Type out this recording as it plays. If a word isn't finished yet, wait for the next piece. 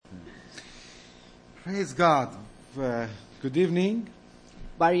Praise God. Good evening.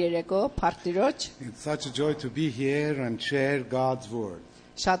 Բարի երեկո, Փարթիրոջ։ It's such a joy to be here and share God's word.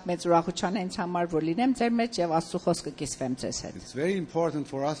 Շատ մեծ ուրախություն է ինձ համար, որ լինեմ ձեր մեջ եւ Աստծո խոսքը կիսվեմ ձեզ հետ։ It's very important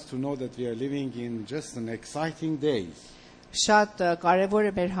for us to know that we are living in just an exciting days. Շատ կարեւոր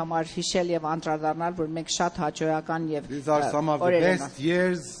է մեր համար հիշել եւ անդրադառնալ, որ մենք շատ հաջողական եւ These are some of the best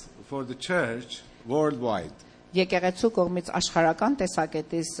years for the church worldwide. Եկեղեցու կողմից աշխարհական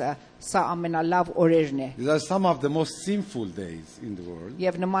տեսակետից սա ամենալավ օրերն է։ These are some of the most sinful days in the world.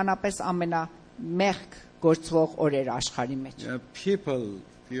 Եվ նմանապես ամենամեղք գործվող օրեր աշխարհի մեջ։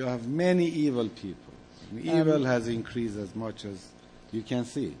 You have many evil people. Evil has increased as much as you can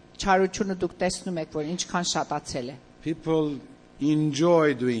see. Չարությունը դուք տեսնում եք, որ ինչքան շատացել է։ People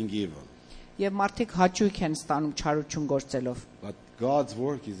enjoy doing evil. Եվ մարդիկ հաճույք են ստանում չարություն գործելով։ But God's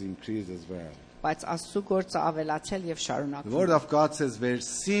work is increased as well. Բայց Աստծո գործը ավելացել եւ շարունակվում։ The word of God says where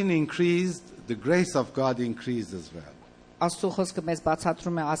sin increased, the grace of God increased as well. Աստծո խոսքը մեզ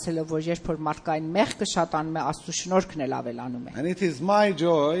բացատրում է ասելով, որ երբ որ մարդկային մեղքը շատանում է, Աստծո շնորհքն էլ ավելանում է։ And it is my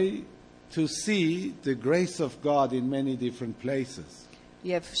joy to see the grace of God in many different places.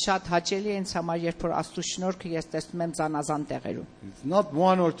 Եվ շատ հաճելի է ինձ համար, երբ որ Աստծո շնորհքը ես տեսնում եմ զանազան տեղերում։ It's not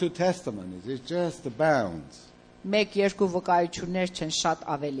one or two testimonies, it's just abounds. Մեկ-երկու վկայություններ չեն, շատ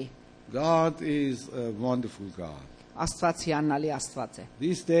ավելի։ God is a wonderful God. Աստված հիանալի Աստված է։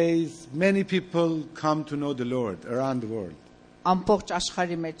 These days, many people come to know the Lord around the world. Ամբողջ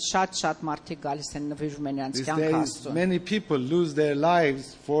աշխարհի մեջ շատ մարդիկ գալիս են նվիրում են իրենց These կյանքը days, Աստծուն։ many people lose their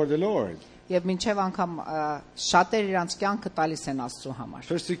lives for the Lord. Եվ մինչև անգամ շատեր իրենց կյանքը տալիս են Աստծո համար։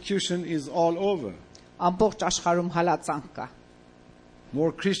 Persecution is all over. Ամբողջ աշխարհում հալածանք կա։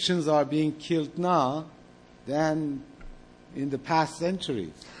 More Christians are being killed now than in the past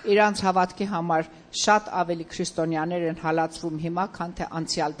centuries. Իրանց հավատքի համար շատ ավելի քրիստոնյաներ են հալածվում հիմա, քան թե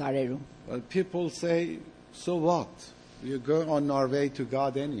անցյալ դարերում։ But people say, so what? We go on our way to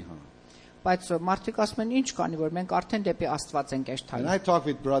God anyhow. Բայց մարդիկ ասում են, ինչ կանի, որ մենք արդեն դեպի Աստված ենք And երթալու։ I talked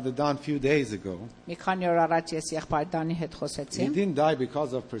with Brother Don a few days ago. Մի քանի օր առաջ ես եղբայր Դանի հետ He խոսեցի։ didn't die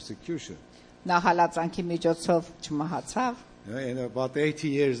because of persecution. Նա հալածանքի միջոցով չմահացավ, And about 80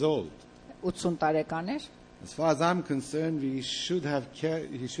 years old. 80 տարեկան էր։ As far as I'm concerned, he should have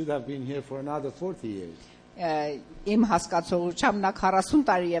been here for another 40 years. Իմ հասկացողությամբ նա 40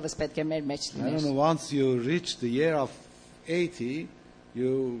 տարի եւս պետք է մեր մեջ I don't լիներ։ know, once you reach the year of 80,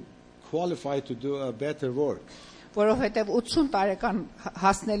 you qualify to do a better work. Որովհետեւ 80 տարեկան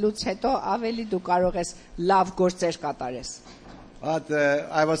հասնելուց հետո ավելի դու կարող ես լավ գործեր կատարես։ But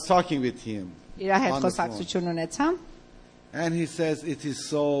I was talking with him. Իր հետ on the phone. խոսակցություն ունեցամ And he says, it is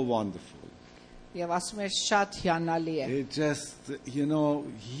so wonderful. եւ ասում էր շատ հիանալի է։ It just,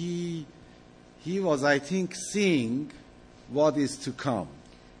 he was, I think, seeing what is to come.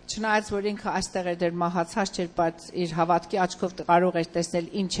 Չնայած որ ինքը այստեղ էր դեր մահացած չէր, բայց իր հավատքի աչքով կարող էր տեսնել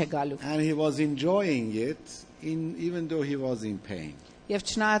ինչ է գալու։ And he was enjoying it, even though he was in pain. Եվ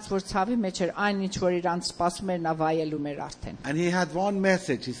չնայած որ ցավի մեջ էր այն ինչ որ իրանց սպասում էր, նա վայելում էր արդեն։ And he had one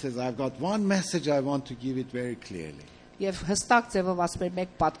message. He says, I've got one message, I want to give it very clearly. Եվ հստակ ձևով ասում էր,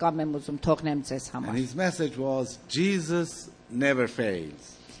 մեկ պատկամ եմ ուզում թողնեմ ձեզ And համար։ his message was, Jesus never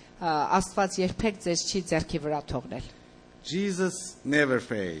fails. Աստված երբեք ձեզ չի ձեռքի վրա թողնել։ Jesus never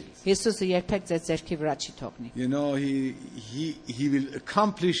fails. Հիսուսը երբեք ձեզ ձեռքի վրա չի թողնի։ You know, he will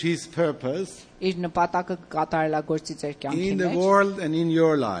accomplish his purpose Իր նպատակը կատարելագործի ձեր կյանքի in the մեջ, world and in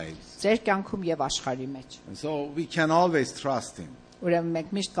your lives. ձեր կյանքում եւ աշխարհի մեջ։ And so we can always trust him. Ուրեմն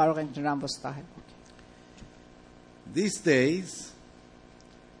մենք միշտ կարող ենք նրան վստահել։ These days,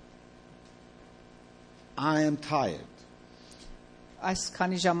 I am tired. Այս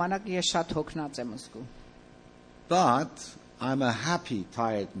քանի ժամանակ ես շատ հոգնած եմ զգում, But I'm a happy,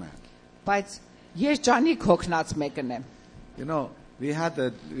 tired man. բայց երջանիկ հոգնած մեկն եմ։ You know, we have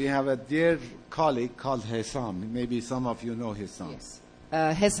a dear colleague called Hesam. Maybe some of you know Hesam.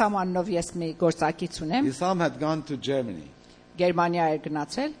 Հեսամ աննով ես մի գործակից ունեմ, Hesam had gone to Germany. Գերմանիա էր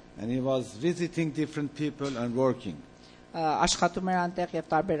գնացել, And he was visiting different people and working. աշխատում էր անտեղ եւ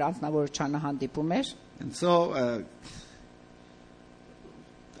տարբեր անձնավորությանը հանդիպում էր։ And so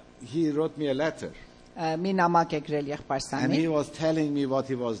he wrote me a letter. Մի նամակ է գրել եղբայր And Սամի he was telling me what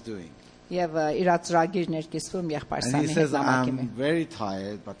he was doing. եւ իր ծրագիրն էր կիսվում եղբայր And he Սամի հետ says, նամակի I'm մեջ։ very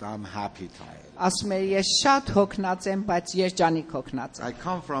tired, but I'm happy tired. Ասում էր ես շատ հոգնած եմ, բայց երջանիկ հոգնած եմ։ I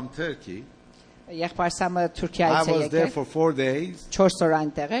come from Turkey. Եղբայր Սամը I Թուրքիայից է was there եկել, for 4 days. 4 օր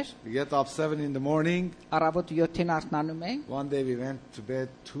այնտեղ էր, We get up 7 in the morning. առավոտ 7-ին արթնանում էի, One day we went to bed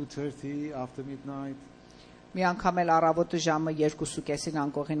 2:30 after midnight. մի անգամ էլ առավոտը ժամը 2:30-ին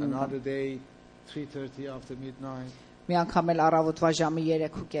անկողին Another ընկան, day 3:30 after midnight. Մի անգամ էլ առավոտվա ժամը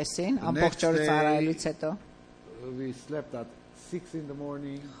 3:30-ին, ամբողջ օրը ծառայելուց հետո We slept at 6 in the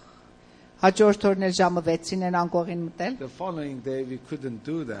morning. հաջորդ օրն էլ ժամը 6-ին են անկողին մտել։ The following day we couldn't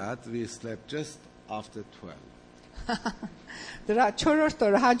do that. We slept just after 12. Դրա 4-րդ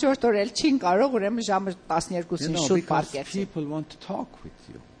օրը հաջորդ օր էլ չին կարող, ուրեմն ժամը 12-ին շուտ Because պարկեցին։ people want to talk with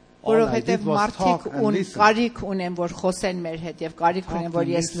you. All I did Որովհետև was մարդիկ talk and listen. կարիք ունեն, որ խոսեն մեր հետ եւ կարիք Talk ունեն, որ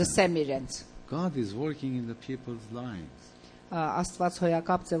and ես listen. լսեմ իրենց։ God is working in the people's lives. Աստված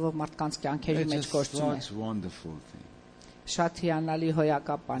հոյակապ ձևով մարդկանց կյանքերի It's մեջ just գործում է։ such wonderful thing. Շատ հիանալի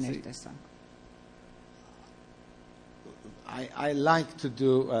հոյակապ բաներ See, տեսանք։ I like to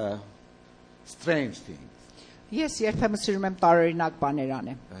do strange things. Ես երբեմն սիրում եմ տարօրինակ բաներ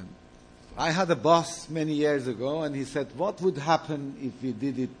անեմ։ I had a boss many years ago, and he said, "What would happen if we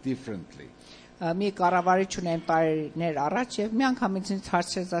did it differently?" Մի կառավարիչ ունեմ տարիներ առաջ եւ մի անգամ ինձ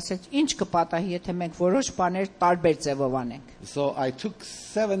հարցրեց, ասեց, ինչ կպատահի, եթե մենք որոշ բաներ տարբեր ձևով անենք։ So I took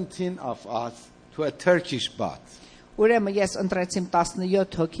 17 of us to a Turkish bath. Ուրեմն ես ընտրեցիմ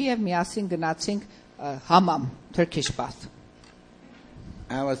 17 հոգի եւ միասին գնացինք համամ, Turkish bath։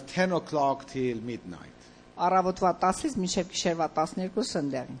 And it was 10 o'clock till midnight. Առավոտվա 10-ից մինչև գիշերվա 12-ը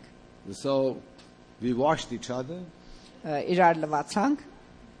ընդ էինք։ So we washed each other. Իրար լվացանք։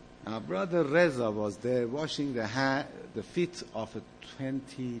 Our brother Reza was there washing the feet of a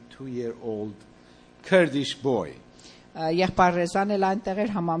 22-year-old Kurdish boy. Եղբայր Ռեզան էլ այնտեղ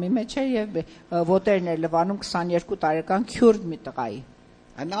էր համամի մեջ էր եւ ոտերն էր լվանում 22 տարեկան քյուրդ մի տղայի։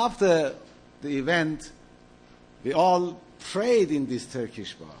 And after the event, we all prayed in this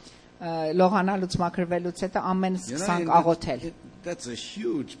Turkish bath. Լողանալուց մաքրվելուց հետո ամենը սկսանք աղոթել։ That's a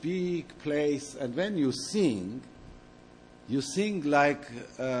huge, big place, and when you sing like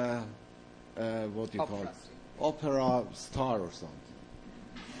what do you call it? Opera star or something.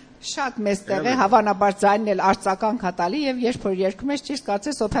 Շատ մեծ տեղ է, հավանաբար ձայնն էլ արծական կատալի եւ երբ որ երգում ես ճիշտ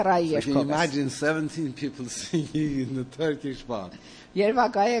կարծես օպերայի You can երգով ես։ imagine 17 people singing in the Turkish bath.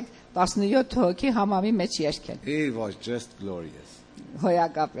 Երևակայեք 17 հոգի համամի մեջ երգել։ It was just glorious.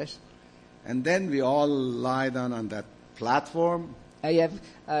 Հոյակապ էր։ And then we all lie down on that platform. Եվ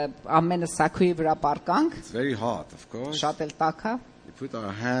ամենը սակուի վրա պարկանք, It's very hot, of course. շատ էլ տաք է, We put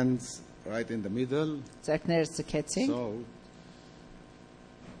our hands right in the middle. ձեռքները ցկեցինք, So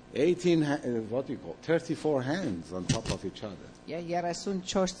 34 hands on top of each other. եւ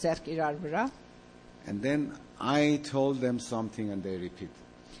 34 ձեռք իրար վրա, And then I told them something and they repeated.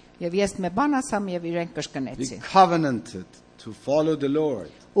 եւ ես մի բան ասամ եւ իրենք We կրկնեցին։ covenanted to follow the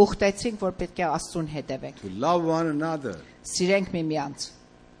Lord, Ուխտեցինք, որ պետք է Աստծուն հետևենք, to love one another, սիրենք միմյանց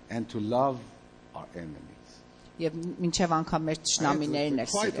and to love our enemies. եւ մինչեւ անգամ մեր ճշնամիներն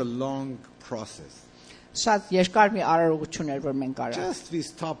It's էր quite a սիրել։ long process. Շատ երկար մի արարողություն էր, որ մենք արավ։ Just we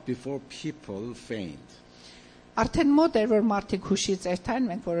stopped before people faint. Արդեն մոտ էր, որ մարդիկ հուշից երթային,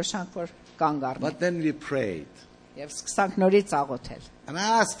 մենք որոշանք, որ կանգ առնենք But then we prayed. եւ սկսանք նորից աղոթել։ And I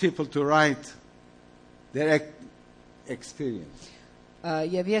asked people to write their experience.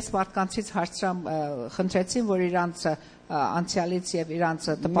 Եվ ես մարդկանցից խնդրեցին, որ իրանց անցյալից եւ իրանց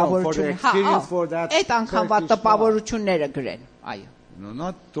տպավորությունը, experience for that այդ անգամվա Turkish տպավորությունները գրեն, այո։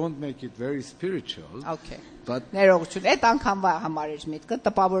 Don't make it very spiritual. Okay։ But Ներողություն, այդ անգամվա համար էր միտքը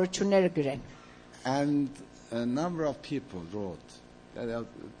տպավորությունները գրեն։ and a number of people wrote.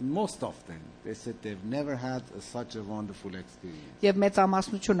 Most of them, they said they've never had such a wonderful experience. Եվ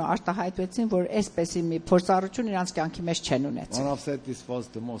մեծամասնությունը արտահայտվեցին, որ այսպեսի մի փորձառություն իրանց կյանքի մեջ չեն One ունեցել։ of said this was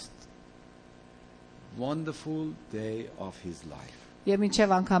the most wonderful day of his life. Եվ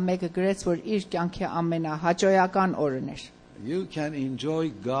մինչև անգամ մեկը գրեց, որ իր կյանքի ամենահաջողական օրն էր։ You can enjoy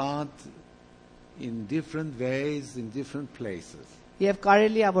God in different ways, in different places. Եվ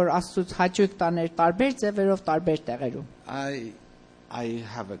կարելի է որ Աստծուց հաճույք տաներ տարբեր ձևերով, տարբեր տեղերում։ I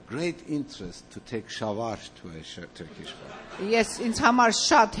have a great interest to take Shavash to a Turkish bath. Ես ինձ համար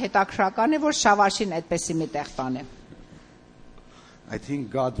շատ հետաքրական է որ Շավաշին այդպեսի մի տեղ տանեմ։ I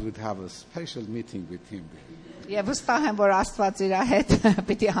think God would have a special meeting with him. Եվ վստահ եմ որ Աստված իր հետ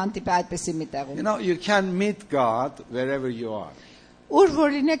պիտի հանդիպի այդպեսի մի տեղում։ You can meet God wherever you are. Ուր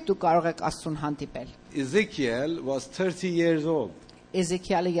որ լինեք դու կարող եք Աստծուն հանդիպել։ Ezekiel was 30 years old.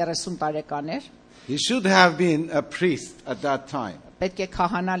 Էզեքիելը 30 տարեկան էր։ He should have been a priest at that time. Պետք է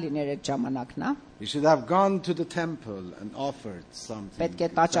քահանա լիներ այդ ժամանակն, հա։ He should have gone to the temple and offered something. Պետք է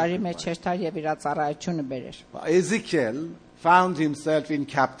տաճարի մեջ երթար եւ իր ծառայությունը բերեր։ But Ezekiel found himself in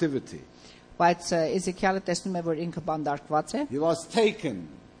captivity. Բայց Էզեքիելը տեսնում է որ ինքը բանդարկված է։ He was taken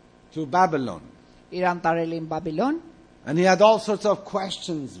to Babylon. Իրան տարել են Բաբիլոն։ And he had all sorts of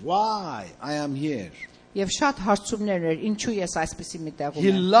questions. Why I am here? Եվ շատ հարցումներ էր, ինչու ես այսպեսի մի տեղում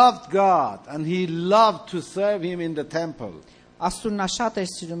He եմ։ loved God and he loved to serve him in the temple. Աստծուն նա շատ էր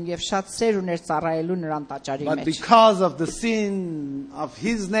սիրում եւ շատ սեր ուներ ծառայելու նրան տաճարի But մեջ։ because of the sin of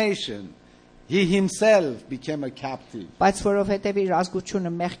his nation, he himself became a captive. Բայց որովհետեւ իր ազգությունը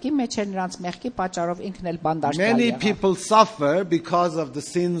մեղքի մեջ էր, նրանց մեղքի պատճառով ինքն էլ բանդաշկալ Many եղավ։ people suffer because of the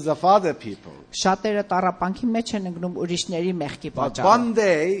sins of other people. Շատերը տառապանքի մեջ են ընկնում ուրիշների մեղքի But պատճառով։ one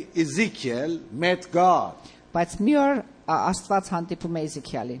day Ezekiel met God Բայց մի օր Աստված հանդիպում է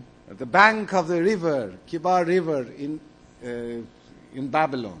Եզեքիալին at the bank of the river, Kibar River in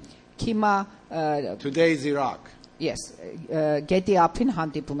Babylon. Քիմա Today's Iraq. yes գետի ափին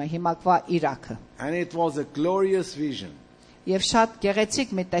հանդիպում է հիմակվա Իրաքը And it was a glorious vision. եւ շատ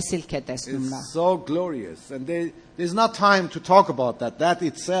գեղեցիկ մի տեսիլք է տեսնում նա It's so glorious. And there's not time to talk about that. That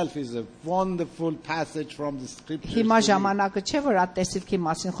itself is a wonderful passage from the scriptures. Հիմա to read. ժամանակը չէ որ այդ տեսիլքի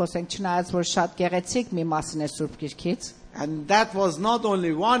մասին խոսենք չնայած որ շատ գեղեցիկ մի մասն է Սուրբ Գիրքից And that was not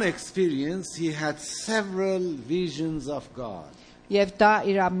only one experience, he had several visions of God. եւ դա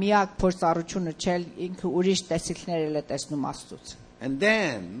իր միակ փորձառությունը չէ ինքը ուրիշ տեսիլքներ էլ է տեսնում Աստծուց And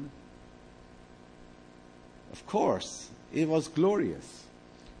then, of course, it was glorious.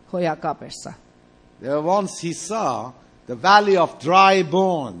 հոյակապ էր սա Once he saw the valley of dry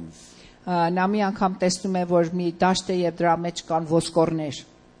bones. նա մի անգամ տեսնում է որ մի դաշտ է եւ դրա մեջ կան ոսկորներ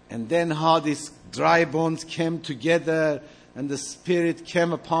And then how these dry bones came together and the Spirit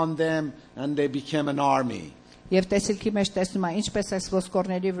came upon them and they became an army. Եվ տեսիլքի մեջ տեսնում է ինչպես այս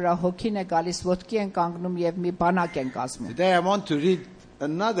ոսկորների վրա հոգին է գալիս ոտքի են կանգնում եւ մի բանակ են կազմում Today I want to read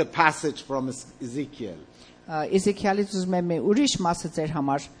another passage from Ezekiel, Եզեքիալից ուզում եմ մի ուրիշ մասը ձեր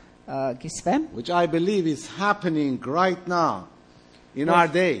համար կիսվեմ which I believe is happening right now in our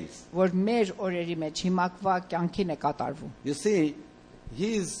days. որ մեր օրերի մեջ հիմակվա կյանքին է կատարվում You see,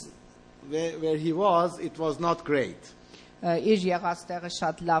 where he was, it was not great. իր եղած տեղը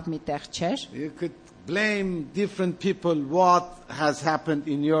շատ լավ մի տեղ չէր You could blame different people what has happened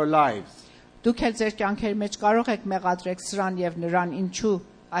in your lives. դուք էլ ձեր կյանքերի մեջ կարող եք մեղադրեք սրան եւ նրան ինչու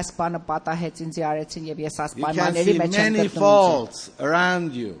այս բանը պատահեց ինձ արեցին եւ ես այս You can պայմանների see մեջ եմ many գտնվում faults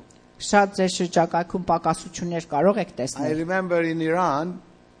around you. շատ ձեր շրջակայքում պակասություններ կարող եք I տեսնել remember in Iran,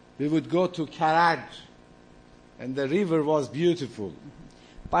 we would go to Karaj, and the river was beautiful.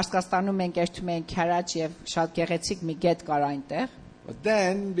 Պարսկաստանում ենք երթում ենք Քարաջ եւ շատ գեղեցիկ մի գետ կար այնտեղ But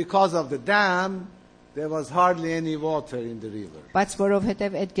then, because of the dam, there was hardly any water in the river. բայց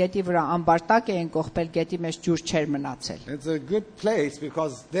որովհետեւ այդ գետի վրա ամբարտակ էին կողպել գետի մեջ ջուր չէր մնացել It's a good place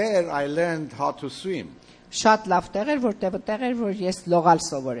because there I learned how to swim. շատ լավ տեղ էր որտեղ տեղ էր որ ես լողալ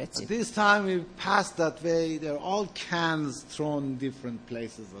սովորեցի This time we passed that way, there are all cans thrown different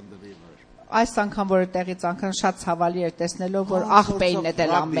places on the river. այս անգամ որ տեղից անգամ շատ ցավալի էր տեսնելով որ All աղբ sorts էին of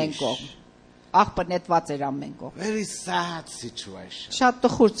նետել ամեն rubbish. կողմ աղբը նետված էր ամեն կողմ Very sad situation. շատ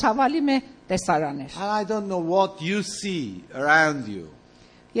տխուր ցավալի մե տեսարան էր And I don't know what you see around you.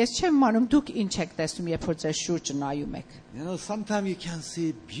 ես չեմ իմանում դուք ինչ եք տեսնում երբ որ ձեր շուրջը նայում եք You know, sometimes you can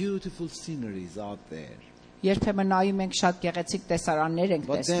see beautiful sceneries out there. երբեմն նայում ենք շատ գեղեցիկ տեսարաններ ենք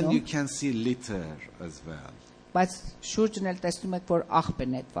But then you տեսնում can see litter as well. բայց շուրջն էլ տեսնում եք որ աղբ է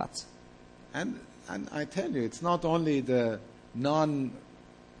նետված And I tell you, it's not only the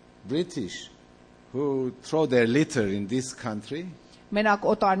non-British who throw their litter in this country, մենակ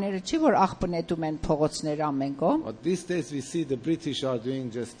օտարները չի որ աղբը նետում են փողոցներ ամեն կողմ but these days we see the British are doing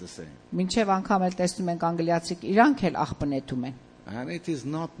just the same. մինչև անգամ էլ տեսնում ենք անգլիացիք իրանք էլ աղբը նետում են And it is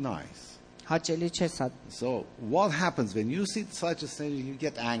not nice. հաճելի չէ սա So what happens when you see such a thing, you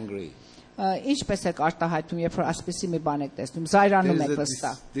get angry. ինչպես եք արտահայտում երբ որ ասպիսի մի բան եք տեսնում զայրանում There's եք a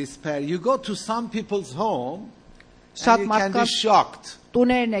վստահ despair. You go to some people's home Շատ and you can be մարդկանց shocked.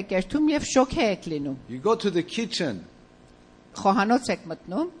 տուներն եք երթում եւ շոկե եք լինում You go to the kitchen, խոհանոց եք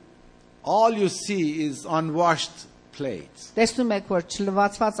մտնում all you see is unwashed plates. տեսնում եք որ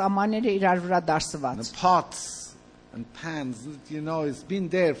չլվացված ամանները իրար վրա The դարսված pots and pans, you know, it's been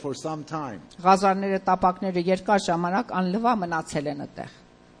there for some time. Ղազարները տապակները երկար ժամանակ անլվա մնացել են այդտեղ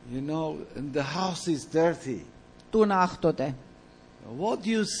You know, and the house is dirty. տունը աղտոտ է What do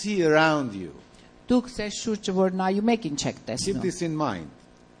you see around you? դուք ձեր շուրջը որ նայում եք ինչ եք Keep տեսնում this in mind.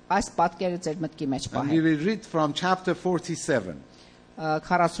 այս պատկերը ձեր մտքի մեջ And we պահեք will read from chapter 47.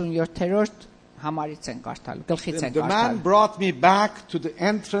 47-րդ համարից են կարդալու գլխից են The man կարդալու brought me back to the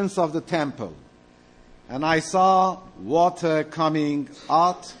entrance of the temple, and I saw water coming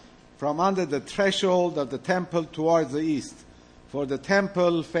out from under the threshold of the temple towards the east, for the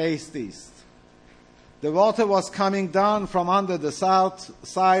temple faced east. The water was coming down from under the south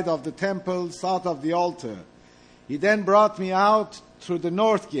side of the temple, south of the altar. He then brought me out through the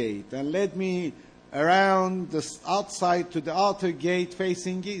north gate and led me around the outside to the outer gate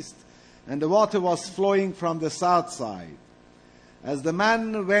facing east, and the water was flowing from the south side. As the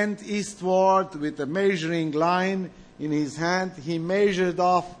man went eastward with a measuring line in his hand, he measured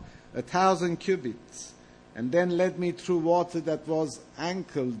off 1,000 cubits, and then led me through water that was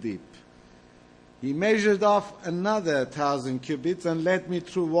ankle deep. He measured off another 1,000 cubits and led me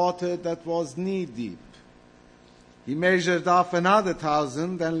through water that was knee deep. He measured off another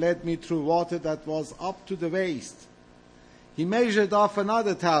 1,000 and led me through water that was up to the waist. He measured off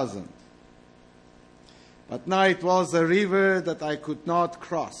another 1,000. But now it was a river that I could not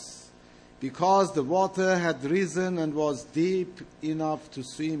cross, because the water had risen and was deep enough to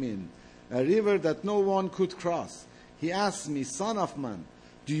swim in, a river that no one could cross. He asked me, "Son of man,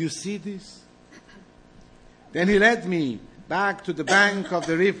 do you see this?" Then he led me back to the bank of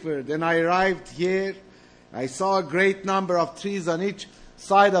the river. Then I arrived here. I saw a great number of trees on each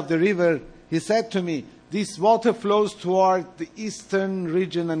side of the river. He said to me, "This water flows toward the eastern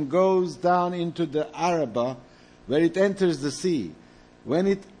region and goes down into the Arabah, where it enters the sea. When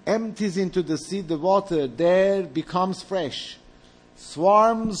it empties into the sea, the water there becomes fresh.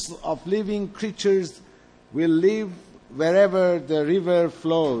 Swarms of living creatures will live wherever the river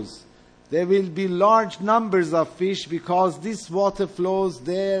flows. There will be large numbers of fish, because this water flows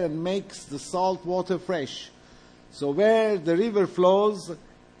there and makes the salt water fresh. So where the river flows,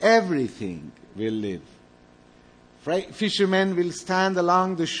 everything will live. Fishermen will stand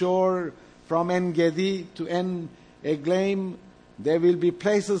along the shore from En-Gedi to En-Eglaim. There will be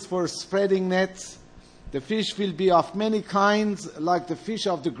places for spreading nets. The fish will be of many kinds, like the fish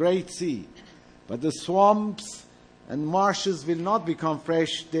of the Great Sea. But the swamps and marshes will not become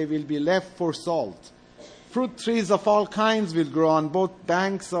fresh. They will be left for salt. Fruit trees of all kinds will grow on both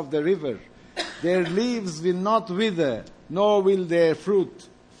banks of the river. Their leaves will not wither, nor will their fruit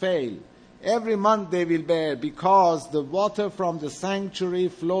fail. Every month they will bear, because the water from the sanctuary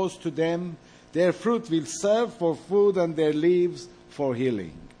flows to them. Their fruit will serve for food and their leaves for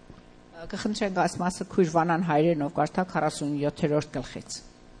healing." Կխնդրենք այս մասը քույրվանան հայրենով կարդա 47-րդ գլխից։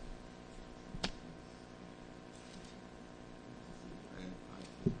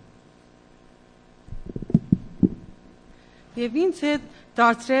 Եվ ինձ հետ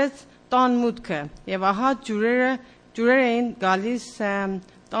դարձրեց տան մուտքը, եւ ահա ջուրեր էին գալիս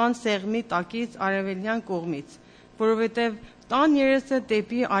տան սեղմի տակից արևելյան կողմից, որովհետև տան երեսը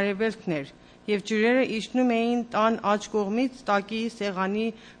դեպի արևելքն էր, եւ ջուրերը իջնում էին տան աջ կողմից տակի սեղանի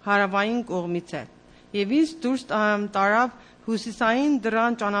հարավային կողմից է։ Եվ ինձ դուրս տարավ հյուսիսային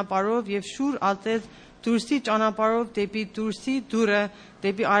դռան ճանապարհով եւ շուռ ածեց դուրսի ճանապարհով դեպի դուրսի դուռը,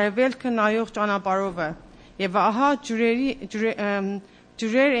 դեպի արևելքը նայող ճանապարհովը։ Եվ ահա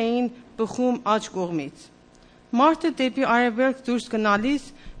ջուրեր էին բխում աջ կողմից։ Մարդը դեպի արևելք դուրս գնալիս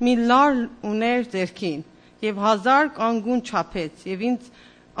մի լար ուներ ձեռքին, եւ 1000 կանգուն չափեց, եւ ինձ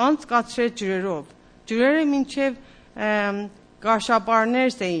անցկացրեց ջուրերով։ Ջուրերը մինչև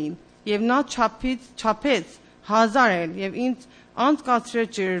գարշապարներ էին, եւ նա չափեց 1000 էլ, եւ ինձ անցկացրեց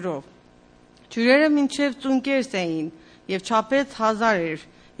ջուրերով։ Ջուրերը մինչև ծունկերս էին, եւ չափեց 1000 էր,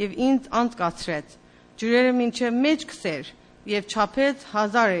 եւ ինձ անցկացրեց։ Ջուրերը մինչև մեջքս էր, եւ չափեց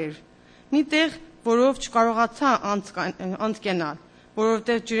 1000 էր։ Միտեղ, որով չկարողացա անցկենալ, որովհետև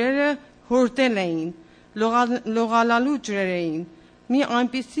ջուրերը հորտել էին, լողալալու ջուրեր էին։ Մի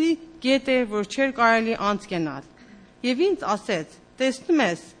այնպիսի գետ էր, որ չէր կարելի անցկենալ։ Եվ ինձ ասեց. «Տեսնում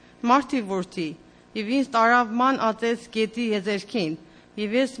ես, մարդի որդի», եւ ինձ տարավ ման ածեց գետի եզերքին, եւ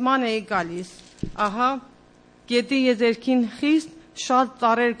ես ման էի գալիս։ Ահա գետի եզերքին խիստ շատ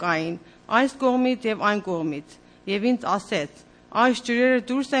ծառեր կային, այս կողմից եւ այն կողմից, եւ ինձ ասեց. «Այս ջուրերը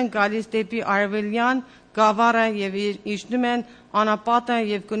դուրս են գալիս դեպի արևելյան գավառը եւ իջնում են անապատը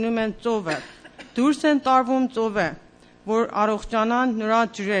եւ գնում են ծովը։ Դուրս են տարվում ծովը, որ առողջանան նրա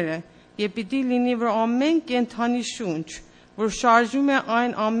ջուրերը, եւ պիտի լինի, որ ամեն կենդանի շունչ, որ շարժում է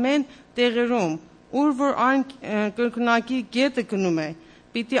այն ամեն տեղերում, ուր որ այն կրկնակի գետը գնում է,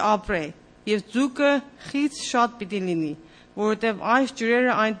 պիտի ապրե, եւ ձուկը խիստ շատ պիտի լինի, որովհետեւ այս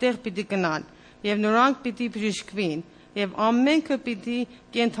ջուրերը այնտեղ պիտի գնան, եւ նրանք պիտի բժշկվին, եւ ամենքը պիտի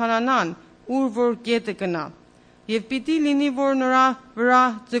կենդանանան, ուր որ գետը գնա, եւ պիտի լինի, որ նրա վրա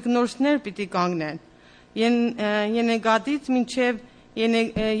ձկնորսներ պիտի կանգնեն, Ենեգադից մինչև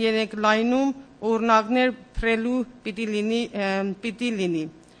Ենեգլայնում օրնակներ փրելու պիտի լինի։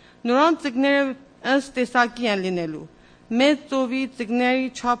 Նրանց ձկները ըստ տեսակի են լինելու, մեծ ծովի ձկների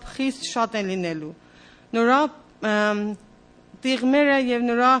չափ խիստ շատ են լինելու։ Նրա տիղմերը եւ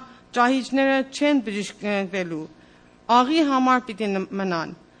նրա ճահիճները չեն բժշկվելու, աղի համար պիտի մնան,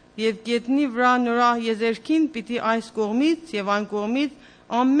 եւ գետնի վրա նրա եզերքին պիտի այս կողմից եւ այն կողմից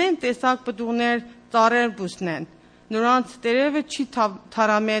ամեն տեսակ պտուղներ ծառեր բուսնեն։ Նրանց տերևը չի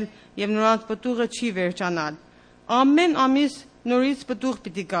թարամել եւ նրանց պտուղը չի վերջանալ։ Ամեն ամիս նորից պտուղ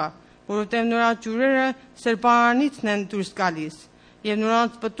պիտի գա, որովհետեւ նրանց ջուրերը սրբարանիցն են դուրս գալիս, եւ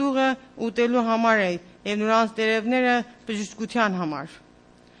նրանց պտուղը ուտելու համար է, եւ նրանց տերևները բժշկության համար։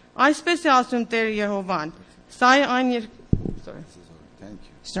 Այսպես է ասում Տեր Եհովան։ Սա է այն Sorry. Thank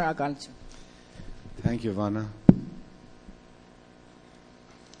you. Շնորհակալություն։ Thank you, Vanna.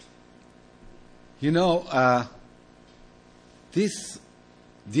 You know, this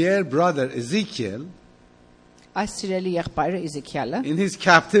dear brother Ezekiel, Այս սիրելի եղբայրը Իզեքիելը in his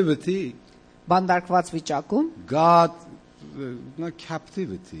captivity, բանդարկված վիճակում God, not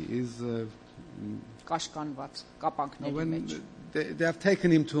captivity, is կաշկանված կապանքների when մեջ they have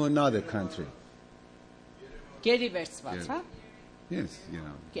taken him to another country. գերի վերցված, հա? Yes, you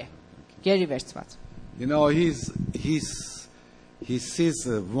know. Գերի վերցված։ You know, he sees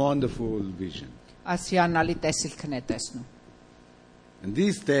a wonderful vision. Այս հիանալի տեսիլքն է տեսնում։ And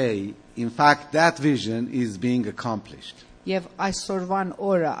this day, in fact, that vision is being accomplished. Եվ այսօրվան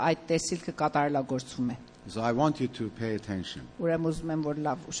օրը այդ տեսիլքը կատարելագործվում է։ So I want you to pay attention. Ուրեմն ուզում եմ որ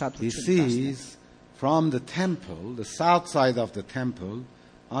լավ He ուշադրություն տաք։ sees from the temple, the south side of the temple,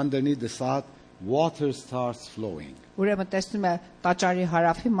 underneath the south, water starts flowing. Ուրեմն տեսնում է տաճարի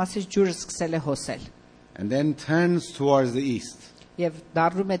հարավի մասից ջուրը սկսել է հոսել And then turns towards the east եւ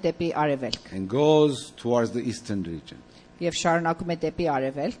դառնում է դեպի արևելք and goes towards the eastern region. եւ շարունակում է դեպի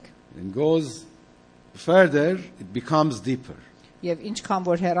արևելք And goes further, it becomes deeper. եւ ինչքան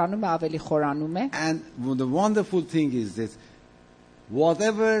որ հեռանում է ավելի խորանում է And the wonderful thing is that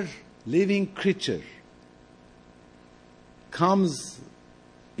whatever living creature comes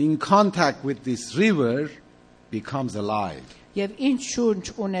in contact with this river becomes alive. եւ ինչ շունչ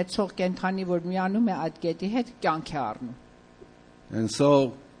ունեցող կենթանի որ միանում է այդ գետի հետ կյանք է առնում And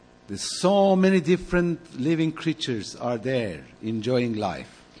so there's so many different living creatures are there enjoying life.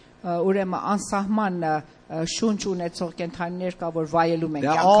 ուրեմն անսահման շունչ ունեցող կենթանիներ կա որ վայելում են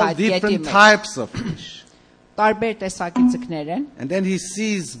They are կյանքը all այդ գետի different մեջ types of fish. տարբեր տեսակի ձկներ են And then he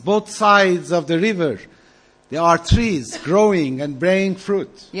sees both sides of the river. There are trees growing and bearing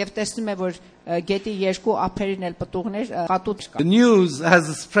fruit. եւ տեսնում է որ գետի երկու ափերին էլ պտուղներ կատուց կա The news has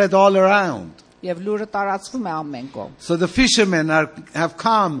spread all around. եւ լուրը տարածվում է ամեն կողմ So the fishermen have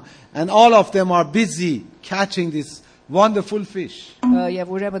come and all of them are busy catching this wonderful fish. եւ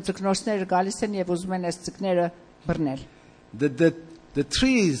ուրեմն ձկնորսները գալիս են եւ ուզում են այս ձկները բռնել The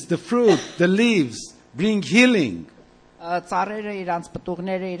trees, the fruit, the leaves bring healing. ծառերը իրանց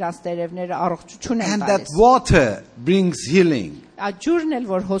պտուղները իրանց տերևները առողջություն են And that տալիս water brings healing. այդ ջուրն էլ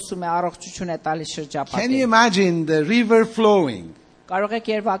որ հոսում է առողջություն է տալիս Can you շրջապատին imagine the river flowing? կարող եք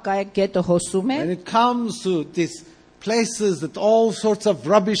երևակայեք գետը հոսում է And it comes to these places that all sorts of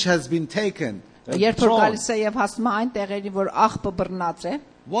rubbish has been taken. and երբ որ thrown. գալիս է եւ հասնում է այն տեղերին որ աղբը բռնած է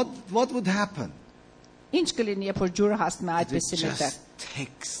What would happen? ինչ կլինի երբ որ ջուրը հասնում է It այդպեսի մեկը just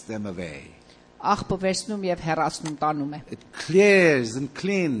takes them away. աղբը վերցնում եւ հեռացնում տանում է It clears and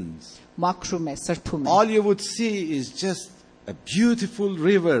cleans. մաքրում է սրբում է All you would see is just a beautiful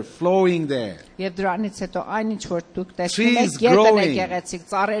river flowing there. եւ դրանից հետո այնինչ որ դուք տեսնում Trees եք գետն է growing. գեղեցիկ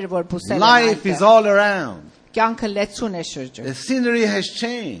ծառերը որ բուսել են Life is այնտեղ all around. կյանքը լեցուն է շրջում The scenery has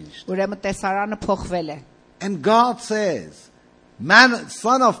changed. ուրեմն տեսարանը փոխվել է And God says, "Man,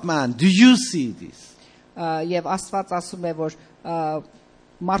 son of man, do you see this?" եւ Աստված ասում է որ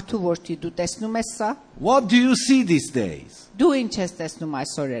մարդու որդի դու տեսնում ես սա What do you see these days? դու ինչ ես տեսնում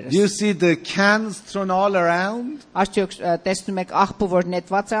այս Do օրերս you see the cans thrown all around? արդյոք տեսնում եք աղբը որ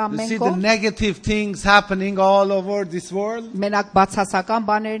նետված է Do you ամեն see the կողմ negative things happening all over this world? մենակ բացասական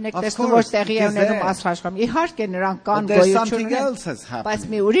բաներն եք Of տեսնում որ course, տեղի it է is ունենում there. աշխարհում իհարկե նրանք կան But there's գոյություն something else has ունեն բայց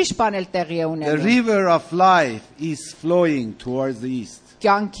happening. մի ուրիշ բան էլ տեղի է The ունենում river of life is flowing towards the east.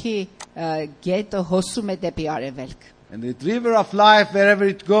 կյանքի գետը հոսում է դեպի արևելք And the river of life, wherever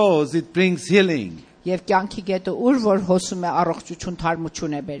it goes, it brings healing. եւ կյանքի գետը ուր որ հոսում է առողջություն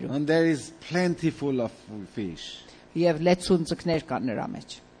թարմություն է բերում And there is plentiful of fish. եւ լեցուն ձկներ կան նրա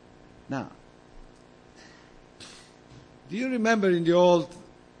մեջ Now, do you remember in the old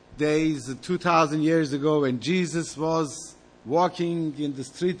days, 2,000 years ago, when Jesus was walking in the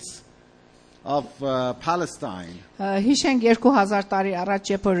streets of Palestine? Հիշենք 2000 տարի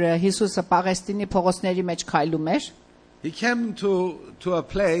առաջ երբ որ Հիսուսը Պաղեստինի փողոցների մեջ քայլում էր He came to a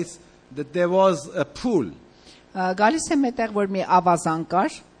place that there was a pool. գալիս է մետեղ որ մի ավազան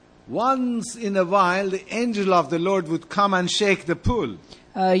կար Once in a while, the angel of the Lord would come and shake the pool.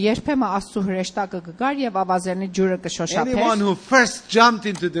 երբեմն Աստծո հրեշտակը կգար եւ ավազանի ջուրը Anyone կշոշափեր who first jumped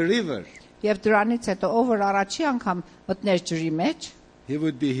into the river, եւ դրանից հետո ով որ առաջի անգամ մտներ ջրի մեջ he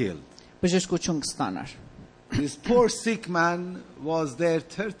would be healed. բժշկություն կստանար։ This poor sick man was there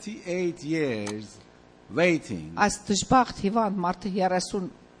 38 years waiting. Այս դժբախտ հիվանդ մարդը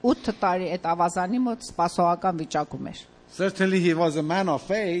 38 տարի այդ ավազանի մոտ սպասողական վիճակում էր։ Certainly he was a man of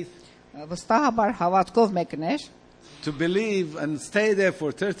faith Վստահաբար հավատքով մեկն էր, to believe and stay there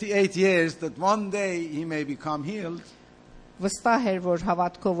for 38 years that one day he may become healed. վստահ էր, որ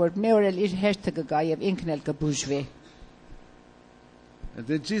հավատքով որ մի օր էլ իր հերթը կգա եւ ինքն էլ կբուժվի։ And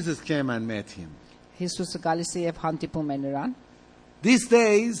then Jesus came and met him. Հիսուսը գալիս է եւ հանդիպում է նրան։ These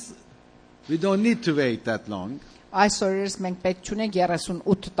days we don't need to wait that long. Այս օրերս մենք պետք չունենք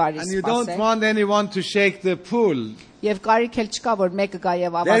 38 տարի And you don't սպասել։ want anyone to shake the pool. Եւ կարիք էլ չկա, որ մեկը գա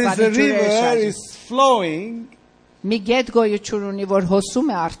եւ There is ավազանի a ջուրերը river շարժի։ is flowing, Մի գետ գոյություն ունի, որ հոսում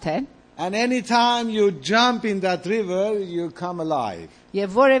է արդեն, and anytime you jump in that river, you come alive. եւ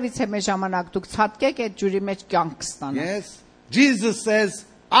որևիցե մի ժամանակ դուք ցածկեք այդ ջուրի մեջ կյանք կստանաք։ Yes? Jesus says,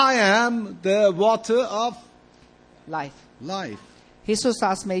 I am the water of Life։ life. Հիսուս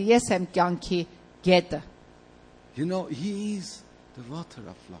ասում է, ես եմ կյանքի գետը։ You know, he is the water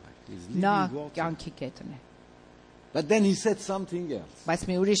of life. He's Նա living water. կյանքի գետն է։ But then he said something else. Բայց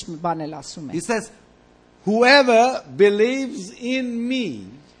մի ուրիշ մի բան էլ ասում է։ He says, whoever believes in me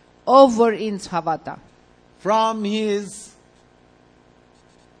Ով որ ինձ հավատա։ from his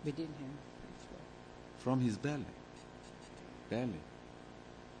Within him. belly,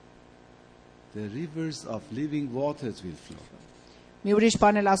 the rivers of living waters will flow. Մի ուրիշ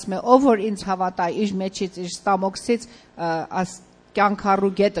բան էլ ասում է, ով որ ինձ հավատա, իր մեջից, իր ստամոքսից աս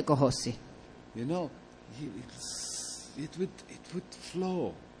կյանքառու գետը կհոսի, You know, it would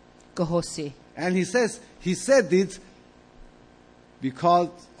flow. կհոսի։ And he said it because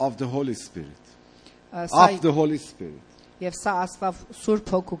of the Holy Spirit. Սա Of the Holy Spirit. եւ սա ասվավ Սուրբ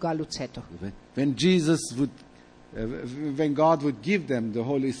Հոգու գալուց հետո։ When God would give them the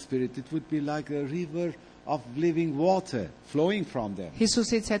Holy Spirit, it would be like a river of living water flowing from them.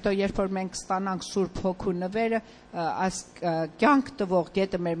 Հիսուսից հետո երբ որ մենք ստանանք Սուրբ Հոգու նվերը, այս կյանք տվող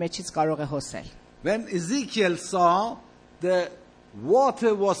գետը մեր մեջից կարող է հոսել։ When Ezekiel saw the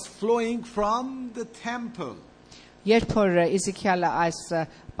water was flowing from the temple, Երբ որ Իզիքիալը այս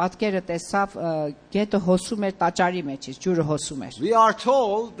պատկերը տեսավ, գետը հոսում էր տաճարի մեջից, ջուրը հոսում էր։ we are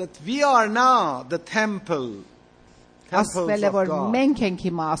told that we are now the temples Ասվել է, of որ God. մենք ենք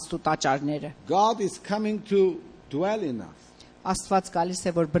հիմա Աստծո տաճարները։ God is coming to dwell in us. Աստված գալիս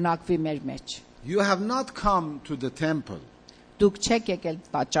է, որ բնակվի մեր մեջ։ You have not come to the temple. Դուք չեք եկել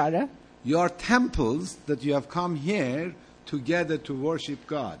տաճարը, You are temples that you have come here together to worship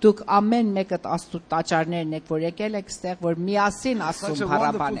God. դուք ամեն մեկը Աստծո տաճարներն եք, որ եկել եք ստեղ, որ միասին Such Աստծուն a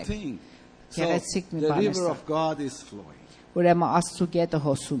wonderful փառաբանեք։ thing. So Գեղեցիկ մի the բան է river սա։ of God is flowing. Ուրեմն Աստծո գետը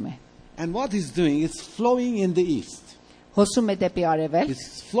հոսում է։ And what it's doing, it's flowing in the east. Հոսում է դեպի արևել,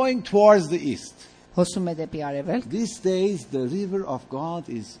 It's flowing towards the east. հոսում է դեպի արևել։ These days, the river of God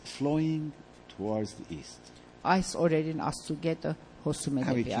is flowing towards the east. Այս օրերին Աստծո գետը հոսում է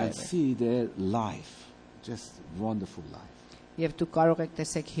And we դեպի can արևել։ see their life. Just wonderful life. Եվ դուք կարող եք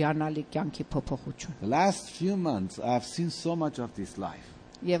տեսեք հիանալի կյանքի փոփոխություն։ The last few months, I have seen so much of this life.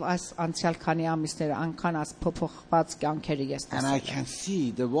 Եվ այս անցյալ քանի ամիսները անկան այս փոփոխված կյանքերը ես And I տեսել can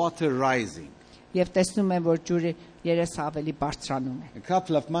see the water rising. եմ։ Եվ տեսնում եմ, որ ջուրի երեսը ավելի բարձրանում է։ A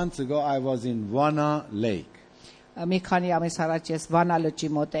couple of months ago, I was in Vana Lake. Մի քանի ամիս առաջ ես Վանա լճի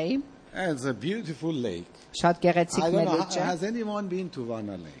մոտ էի, It's a beautiful lake. շատ gեղեցիկ I մեր don't know, լիճը։ has anyone been to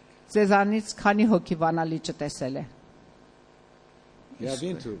Vana Lake? Ձեզանից քանի հոգի Վանա լիճը տեսել է։ You have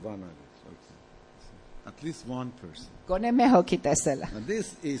been to Vana Lake. Okay. At least one person. Գոնե մի հոգի տեսել է։ And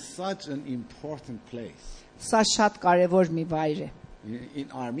this is such an important place Սա շատ կարևոր մի վայր է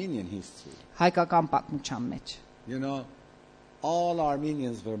in Armenian history. հայկական պատմության մեջ։ You know, all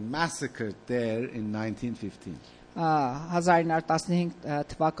Armenians were massacred there in 1915. 1915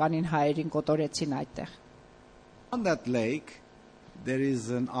 թվականին հայերին կոտորեցին այդտեղ։ On that lake, there is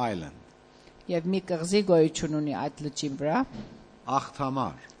an island, Եվ մի կղզի գոյություն ունի այդ լճի վրա,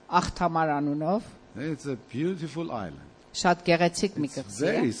 Akhtamar. Աղթամար անունով, It's a beautiful island. շատ գեղեցիկ մի It's a կղզի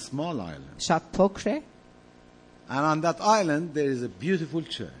է, very small island. շատ փոքր է, And on that island, there is a beautiful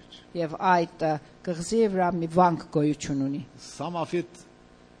church. եւ այդ կղզի վրա մի վանք գոյություն ունի։ Some of it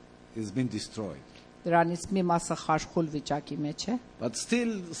has been destroyed, Դրանից մի մասը խարխուլ վիճակի մեջ է, but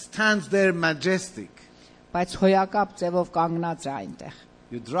still stands there majestic. բայց հոյակապ ձևով կանգնած է այնտեղ։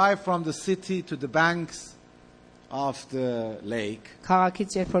 You drive from the city to the banks of the lake.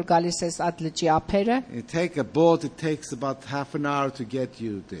 Քաղաքից երբ որ գալիս ես այդ լճի ափերը, You take a boat, it takes about half an hour to get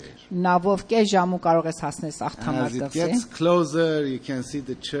you there. նավով կես ժամու կարող ես հասնես And Աղթամար as it կղզի։ gets closer, you can see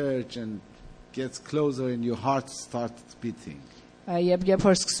the church and gets closer and your heart starts beating. Երբ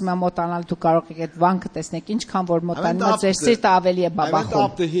որ սկսում եմ մոտանալ, դու կարող եք այդ վանքը տեսնեք, ինչքան որ I went մոտանում up ձեր սիրտը ավելի է I went բաբախում։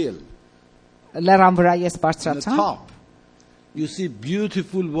 up the hill. Լեռան վրա ես On the բարձրացա։ top, you see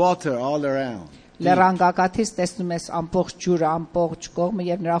beautiful water all around. Լեռան գագաթից տեսնում ես ամբողջ ջուրը, ամբողջ կողմը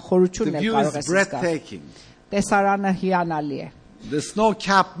եւ նրա The խորությունն էլ view կարող is ես զգալ։ breathtaking. Տեսարանը հիանալի է։ The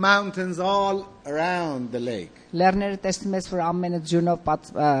snow-capped mountains all around the lake. Լեռները տեսնում ես, որ ամենը ձյունով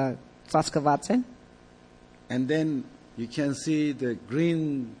ծածկված են։ And then you can see the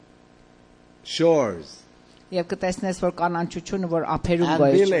green shores Եվ կտեսնես, որ կանանչությունը, որ ափերում and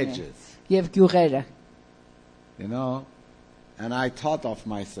գոյություն է։ villages. Եվ գյուղերը։ You know, and I thought of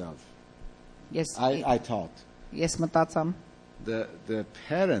myself. I thought Ես մտածամ, the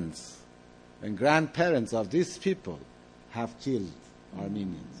parents and grandparents of these people have killed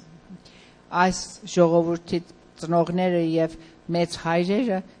Armenians. այս ժողովրդի ծնողները եւ մեծ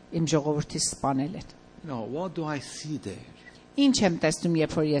հայրերը իմ ժողովրդից սպանել են։ No, what do I see there? Ինչ եմ տեսնում,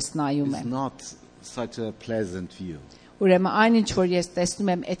 երբ որ ես նայում It's եմ։ not such a pleasant view. Ուրեմն այնինչ որ ես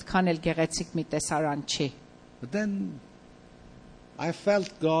տեսնում եմ, այդքան էլ գեղեցիկ մի տեսարան չի։ But then I felt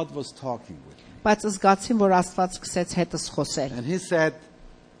God was talking with me. Բայց զգացին, որ Աստված սկսեց հետս խոսել։ And he said,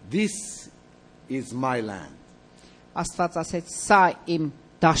 "This is my land. Աստված ասեց, սա իմ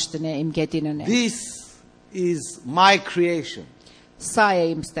դաշտն է, իմ գետինն է։ This is my creation. Սա է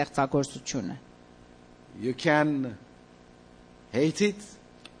իմ ստեղծագործությունը։ You can hate it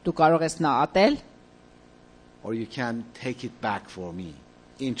Դու կարող ես նա ատել, or you can take it back for me,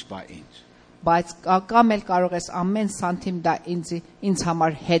 inch by inch." բայց կամ էլ կարող ես ամեն սանտիմ դա ինձ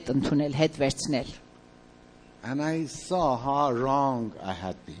համար հետ ընդունել, հետ վերցնել։ And I saw how wrong I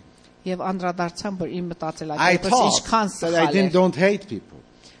had been. Եվ անդրադարձամ, որ իմ I մտածելակերպը thought ինչքան that I սխալ է։ don't hate people.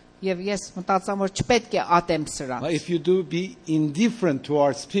 Եվ ես մտածամ, որ չպետք է ատեմ But սրանց։ if you do be indifferent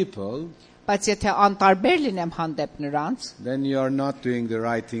towards people, Բայց եթե անտարբեր լինեմ հանդեպ նրանց, then you are not doing the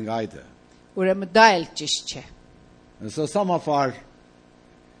right thing either. ուրեմն դա էլ ճիշտ չէ։ And so some of our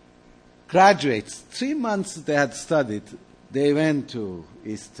graduates, 3 months they had studied, they went to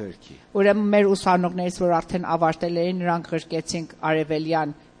East Turkey. Ուրեմն մեր ուսանողներից, որ արդեն ավարտել էին, նրանք գրկեցինք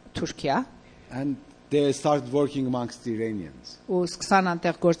Արևելյան Թուրքիա, And they started working amongst the Iranians ու սկսան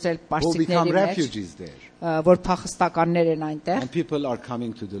անտեղ գործել who become պարսիկների մեջ, refugees there. որ փախստականներ են այնտեղ, And people are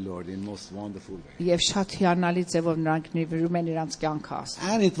coming to the Lord in most wonderful way. եւ շատ հիանալի ձևով նրանք նվիրում են իրանց կյանքը Աստծուն։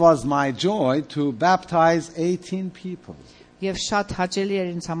 And it was my joy to baptize 18 people. Եվ շատ հաճելի էր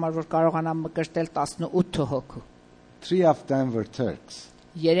ինձ համար, որ կարողանամ մկրտել 18 հոգու։ 3 of them were Turks.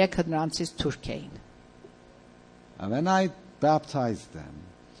 3-ը նրանցից թուրք էին։ And when I baptized them,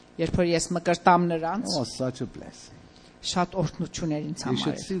 Երբ որ ես մկրտամ it նրանց, was such a blessing. շատ օրհնություն էր ինձ You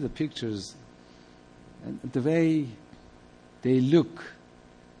should համար։ see the pictures and the way they look.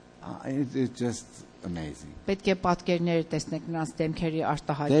 It's just amazing. Պետք է պատկերները տեսնեք նրանց դեմքերի They want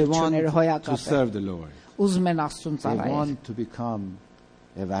արտահայտությունները to հոյակապ են։ serve the Lord. Ուզում են Աստծուն They ծառայել։ want to become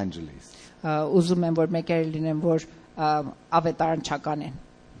evangelists. Ուզում են, որ մեկերը լինեն, որ ավետարանչական են։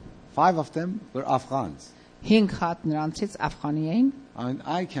 5 of them were Afghans. 5 հատ նրանցից աֆղանի էին And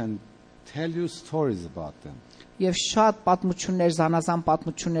I can tell you stories about them. եւ շատ պատմություններ, զանազան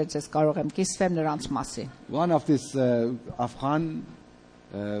պատմություններ ձեզ կարող եմ կիսվեմ նրանց մասին։ One of these Afghan,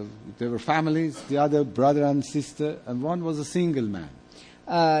 they were families, the other brother and sister, and one was a single man.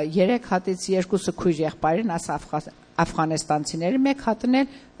 3 հատից 2-ը քույր եղբայր են, աս աֆղանստանցիները, 1 հատն էլ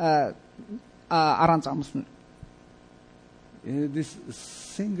առանց ամուսնու։ This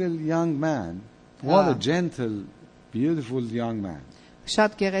single young man, what a gentle, beautiful young man.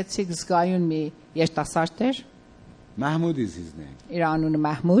 Շատ գեղեցիկ զգայուն մի երիտասարդ էր, Mahmoud is his name. իր անունը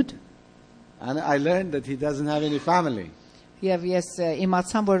Մահմուդ, And I learned that he doesn't have any family. եւ ես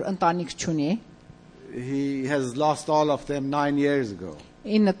իմացամ, որ ընտանիք չունի։ He has lost all of them 9 years ago.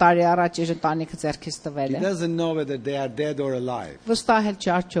 9 տարի առաջ իր ընտանիքը ձեռքից He տվել է։ doesn't know whether they are dead or alive. Վստահել չի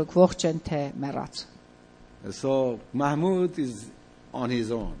արդյոք ողջ են թե մեռած։ So Mahmoud is on his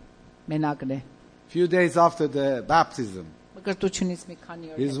own. Մենակն է։ Few days after the baptism, Մկրտությունից մի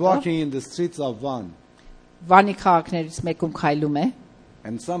քանի օր he's հետո walking in the streets of Van, Վանի քաղաքներից մեկում քայլում է,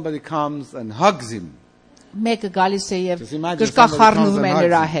 and somebody comes and hugs him. մեկը գալիս է եւ Just imagine գրկախառնվում somebody է comes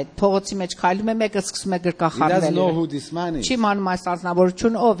and նրա hugs հետ։ Փողոցի մեջ քայլում է, մեկը սկսում է He doesn't գրկախառնել։ know who this man is. Չի մանում այս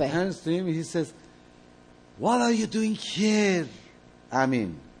անձնավորություն ով է։ Turns to him, he says, "What are you doing here?"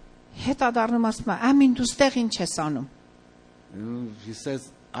 Amin. Հետա դառնում ասում է, «Ամին դու ստեղ ինչ ես անում»։ He says,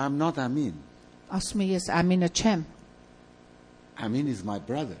 "I'm not Amin. Ասում է, «Ես Ամինը չեմ։ Amin is my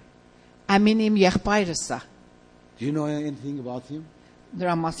brother. Ամինը իմ եղբայրս է»։ Do you know anything about him?"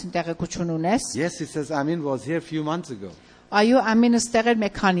 Դրա մասին տեղեկություն ունես։ Yes, he says, "Amin was here a few months ago. Այո, Ամինը ստեղ էր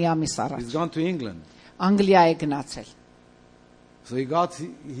մեկ քանի ամիս առաջ։ He's gone to England." Անգլիա է գնացել։ So he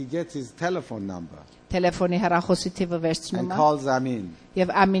gets his telephone number Տելեֆոնի հեռախոսի թիվը and վերցնում է calls Amin.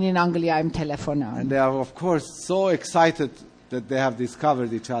 եւ Ամինին Անգլիայում տելեֆոն է And անում։ they are, of course, so excited that they have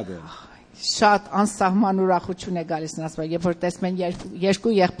discovered each other. Շատ անսահման ուրախություն է գալիս նրանց վրա, երբ որ տեսնում են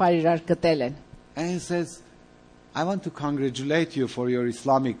երկու եղբայր իրար գտել են։ And he says, I want to congratulate you for your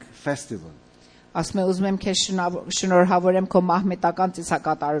Islamic festival. Ասում է ուզում եմ քեզ շնորհավորեմ քո մահմետական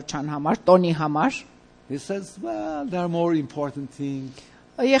ծիսակատարության համար, տոնի համար։ He says, well, there are more important things.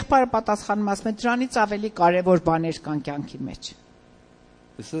 Եղբայրը պատասխանում ասում է դրանից ավելի կարևոր բաներ կան կյանքի մեջ։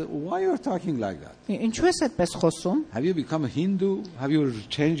 He said, why are you talking like that? Ինչու ես այդպես խոսում։ Have you become a Hindu? Have you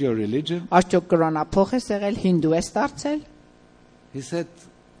changed your religion? Արդյոք կրոնափոխ ես եղել, հինդու ես դարձել։ He said,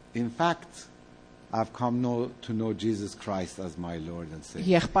 in fact, I've come to know Jesus Christ as my Lord and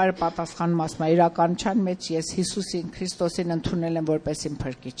Savior. Եղբայրը պատասխանում ասում է իրականության մեջ ես Հիսուսին Քրիստոսին ընդունել եմ որպես իմ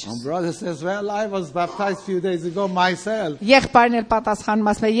փրկիչ։ And brother says, well, I was baptized a few days ago myself. Եղբայրն էլ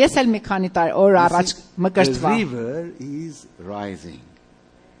պատասխանում ասում է ես էլ մի քանի օր առաջ The մկրտվա։ river is rising.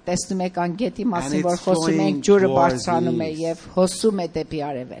 Տեսնում եք անգետի And մասին, it's որ խոսում flowing ենք, ջուրը towards բարձրանում է east. եւ հոսում է դեպի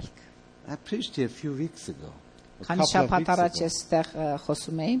արևելք։ I preached here a few weeks ago. A Քանի couple of շաբաթ weeks առաջ ago. ես այդտեղ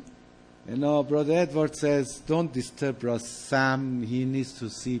խոսում էի։ You know, Brother Edward says, don't disturb Brother Sam. He needs to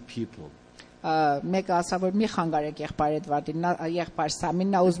see people. Մեկը ասա որ մի խանգարեք եղբայր Էդվարդին, նա եղբայր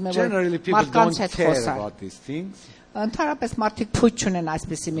Սամին, նա ուզում է Generally, որ people մարդկանց don't հետ care խոսա։ about these things. Ընդհանրապես մարդիկ փույթ չունեն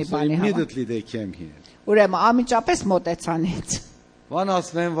այսպեսի մի So բանի համար։ immediately they came here. Ուրեմն ամիջապես մոտեցանից։ One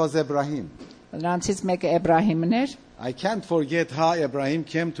of them was Ibrahim. Նրանցից մեկը Էբրահիմն էր։ I can't forget how Ibrahim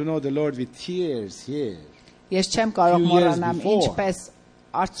came to know the Lord with tears here. Ես չեմ կարող Few years մոռանալ before. ինչպես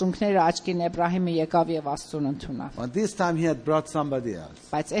արցունքները աչքին Էբրահիմը եկավ եւ Աստծուն ընդունավ։ But this time he had brought somebody else.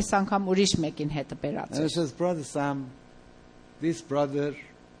 Բայց այս անգամ ուրիշ մեկին հետ բերած And he էր։ says, Brother Sam, this brother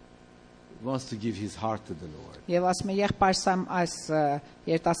wants to give his heart to the Lord. Եվ ասում է եղբայր Սամ այս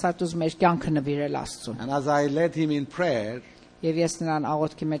երիտասարդ ուզում էր կյանքը նվիրել Աստծուն։ And as I led him in prayer, Եվ ես նրան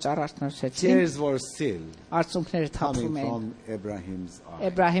աղոթքի մեջ առաջնորդեցի։ tears were still Արցունքները coming թափվում էին։ from Abraham's eye.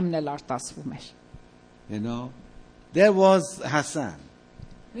 Էբրահիմն էլ արտասվում էր։ You know, there was Hassan.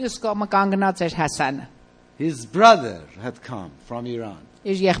 Մյուս կողմը կանգնած էր Հասանը։ His brother had come from Iran.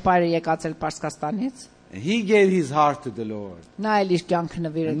 Իր եղբայրը եկած էր Պարսկաստանից։ And he gave his heart to the Lord. Նա էլ իր կյանքը And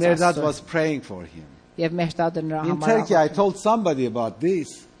նվիրեց Merdad Աստծուն։ was praying for him. Եվ Մեհրդադը նրա In համար Turkey, I աղոթում։ told somebody about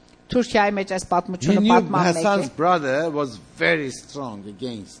this. Թուրքիայի մեջ այս He պատմությունը knew պատմում Hassan's եկե։ brother was very strong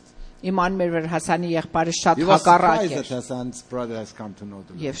against. Իմանում էր որ Հասանի եղբայրը շատ He was հակառակ surprised that էր։ Hassan's brother has come to know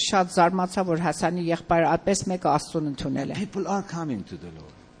the Lord. Եվ շատ զարմացավ որ Հասանի եղբայրը այդպես մեկը Աստծուն ընդունել է։ People are coming to the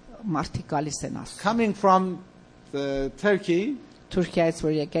Lord. Մարդիկ գալիս են Աստծուն։ Coming from Turkey, Թուրքիայից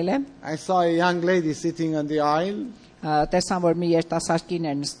որ եկել եմ, I saw a young lady sitting on the aisle. տեսան որ մի երիտասարդ կին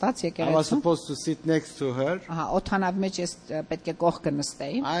էր նստած I was եկեղեցում։ supposed to sit next to her. Ահա օթանավ մեջ ես պետք է կողքը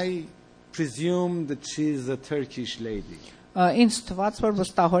նստեի։ I presume that she is a Turkish lady. Ինձ թվաց որ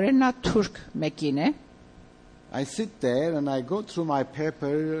վստահորեն նա թուրք մեկին է։ I sit there and I go through my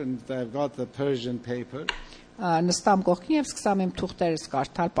paper and I've got the Persian paper. Նստամ կողքին եւ սկսամ իմ թուղթերս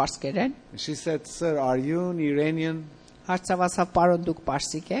կարդալ պարսկերեն։ She said, "Sir, are you an Iranian?" Հարցավասավ պարոն դուք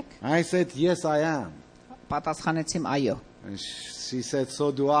պարսիկ եք։ I said, "Yes, I am." Պատասխանեցիմ այո։ And she said,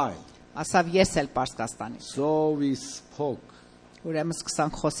 "So do I." Ասավ ես էլ Պարսկաստանից։ So we spoke Ուրեմն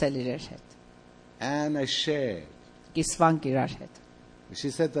սկսանք խոսել իրար հետ։ and I shared. Կիսվանք իրար հետ։ She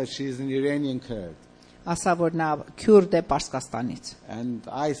said that she is an Iranian Kurd. Ասա որ նա քյուրդ է Պարսկաստանից։ And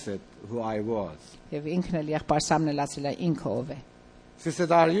I said who I was. Եվ ինքն էլ եղբայր Սամն էլ ասել է ինքը ով է։ She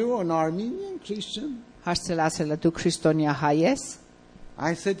said, "Are you an Armenian Christian?" Հարցել ասել է դու քրիստոնյա հայ ես։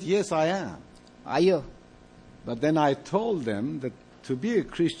 I said, "Yes, I am." Այո։ But then I told them that to be a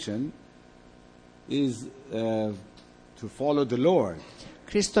Christian is to follow the Lord.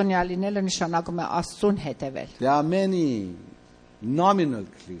 Քրիստոնյա լինելը նշանակում է Աստծուն հետևել։ There are many nominal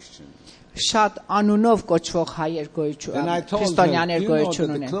Christians. Շատ անունով կոչվող հայեր գոյություն, And I told her, քրիստոնյաներ "Do you know գոյություն that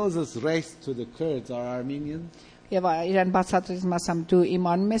the ունեն։ closest race to the Kurds are Armenians?" Եվ իրեն բացատրեց մասամ դու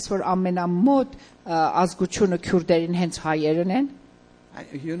իմանում ես որ ամենամոտ ազգությունը քյուրդերին հենց հայերն են։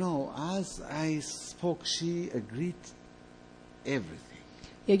 You know, as I spoke, she agreed everything.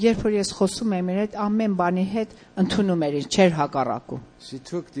 Եվ երբ որ ես խոսում եմ իր հետ ամեն բանի հետ ընդունում էր, չէր հակառակում։ She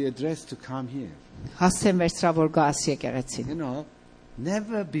took the address to come here. Հասցեն վերցրա որ գա աս եկեղեցին։ You know,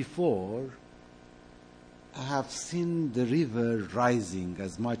 never before I have seen the river rising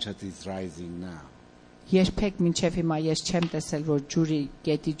as much as it's rising now. Երբեք մինչև հիմա ես չեմ տեսել որ ջուրի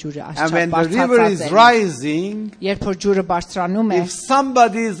գետի ջուրը And when աշխատ the river is բարձրացած է։ rising, Երբ որ ջուրը բարձրանում է, if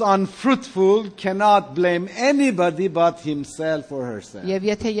somebody is unfruitful, cannot blame anybody but himself or herself. եւ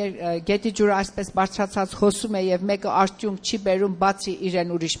եթե գետի ջուրը այսպես բարձրացած հոսում է եւ մեկը արդյունք չի բերում, բացի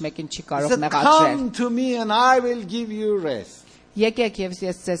իրեն ուրիշ մեկին չի He կարող said, մեղադրել։ come to me and I will give you rest. Եկեք եւ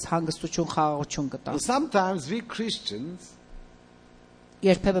ես ձեզ հանգստություն, խաղաղություն կտամ։ Sometimes we Christians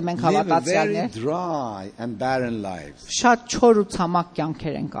Երբեմն մենք live a very հավատացյալներ dry and barren lives. շատ չոր ու ցամաք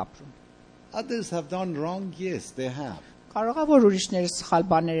կյանքեր ենք ապրում։ Others have done wrong, yes, they have. Կարող է որ ուրիշները սխալ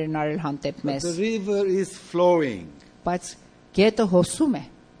բաներ են արել հանդեպ But մեզ, the river is flowing. բայց գետը հոսում է։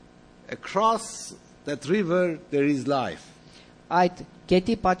 Across that river there is life. Այդ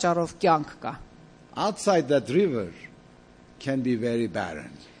գետի պատճառով կյանք կա։ Outside that river can be very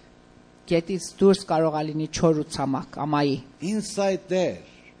barren. Գետից դուրս կարող է լինի չոր ու ցամաք, ամայի։ Inside there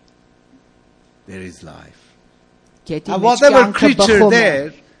is life. Գետի And մեջ whatever կյանքը creature բխում է։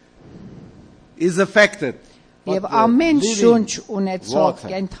 there is affected. Եվ But the ամեն living շունչ ունեցող water.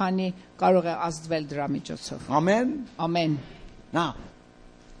 կենթանի կարող է ազդվել դրա միջոցով։ Amen. Ամեն։ Now,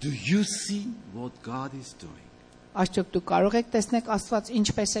 do you see what God is doing? Արդյոք դու կարող եք տեսնել Աստված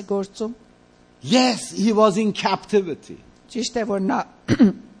ինչպես է գործում։ Yes, he was in captivity. Ճիշտ է որ նա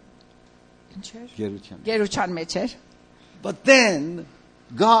ինչ էր։ Gerucan. Գերության մեջ էր, But then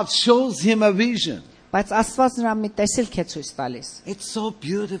God shows him a vision. բայց Աստված նրան մի տեսիլք է ցույց տալիս։ It's so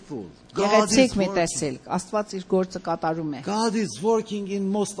beautiful. God Գեղեցիկ is մի working. տեսիլք, Աստված իր գործը կատարում է։ God is working in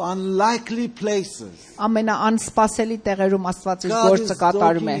most unlikely places. Ամենաանսպասելի տեղերում Աստված իր God գործը is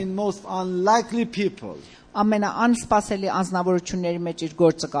կատարում working է։ in most unlikely people. Ամենաանսպասելի անձնավորությունների մեջ իր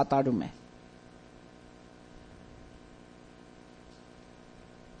գործը կատարում է։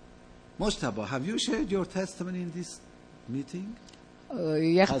 Moshtaba, have you shared your testimony in this meeting?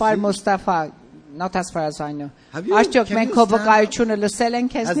 Եղբայր Մուստաֆա, not as far as I know. Have you- Արդյոք can մենք you քո stand up? վկայությունը լսել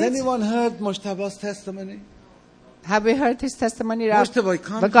ենք Has քեզնից։ anyone heard Moshtaba's testimony? Have we heard his testimony? Մուստաֆա,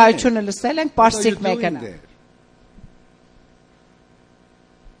 come Վկայությունը լսել ենք, What are you Պարսիկ doing մեկը։ there?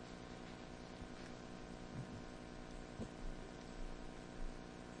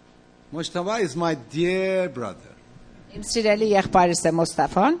 Moshtaba is my dear brother, Իմ սիրելի եղբայրս է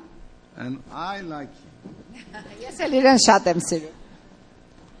Մուստաֆան։ and I like him. Ես էլ իրեն շատ եմ սիրում։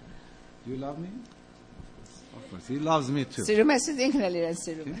 Do you love me? Of course, he loves me too. Սիրում ես ինքն էլ իրեն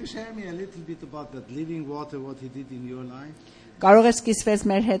սիրում Can է։ you share me a little bit about that living water, what he did in your life? Կարող ես կիսվես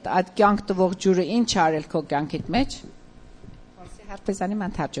մեր հետ այդ կյանք տվող ջուրը ինչ է արել քո կյանքիդ մեջ։ Ֆարսի հարցազանի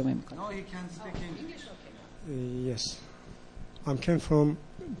ման թարգում եմ կան։ No, he can speak English. Yes. I came from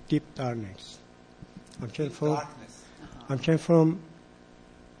deep darkness. I came from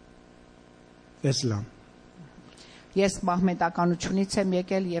Islam. Ես մահմեդականությունից եմ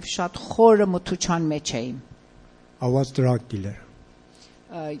եկել եւ շատ խորը մթության մեջ էի։ I was drug dealer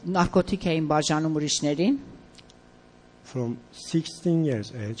Նարկոտիկ էին բաժանում ուրիշներին from 16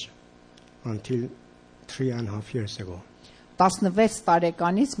 years age until 3.5 years ago. 16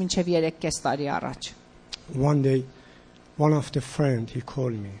 տարեկանից մինչև 3.5 տարի առաջ։ One day, one of the friend, he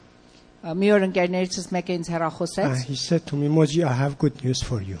called me. Մի օր ընկերներիցս մեկը ինձ And հեռախոսեց, he said to me, Moji, I have good news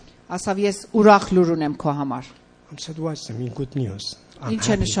for you. ասավ ես ուրախ լուր ունեմ քո համար։ I said, what's the mean good news? I'm Ինչ է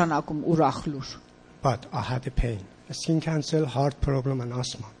happy, նշանակում ուրախ լուր։ but I had a pain, a skin cancer, heart problem, and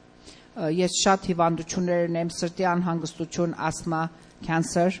asthma. Ես շատ հիվանդություններ ունեմ, սրտի անհանգստություն, ասմա,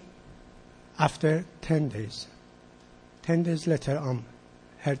 cancer։ After 10 days later, I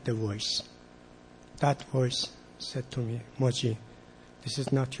heard the voice. That voice said to me, Moji, this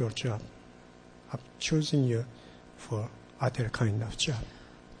is not your job. I'm choosing you for other kind of job.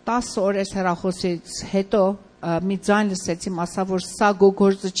 10 օր ես հեռախոսից հետո մի ձայն լսեցի, ասա որ սա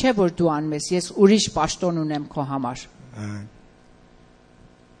գողորձը չէ որ դու անում ես, ես ուրիշ պաշտոն ունեմ քո համար։ And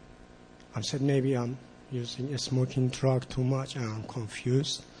I said, maybe I'm using a smoking drug too much and I'm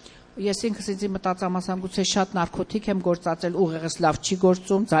confused. Ես ինքս ինձ մտածամ, ասամ գուցե շատ նարկոտիկ եմ գործածել, ուղեղս լավ չի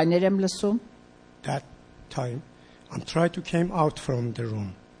գործում, ձայներ եմ լսում։ That time, I tried to came out from the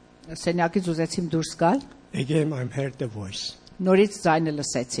room. Սենյակից ուզեցիմ դուրս գալ, Again, I heard the voice. նորից ձայնը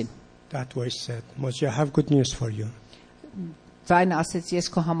լսեցին։ That voice said, Moji, I have good news for you. Ձայնը ասեց ես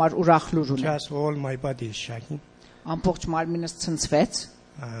քո համար ուրախ լուր ունեմ։ Just all my body is shaking. Ամբողջ մարմինս ցնցվեց։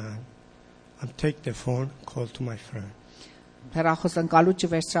 And I take the phone, call to my friend. Հեռախոս ընկալուճը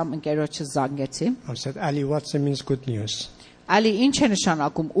վերցրամ ընկերոջս զանգեցի։ I said, Ali, what means good news? Ալի ինչ է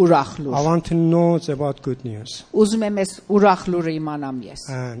նշանակում ուրախ I լուր։ want to know about good news. Ուզում եմ ես ուրախ լուրը իմանամ ես։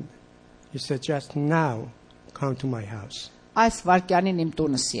 And he said, just now, come to my house. Այս վարքյանին իմ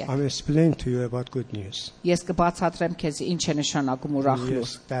տունս է։ I'm explaining to you about good news. Ես կբացատրեմ քեզ ինչ է նշանակում ուրախ լուր։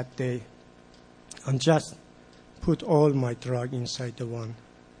 Yes, that day, and just put all my drug inside the one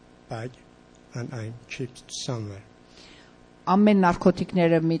bag and I keep it somewhere. Ամեն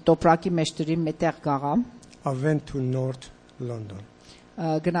նարկոտիկները մի տոպրակի մեջ դրի մետեղ գաղամ, I went to North London.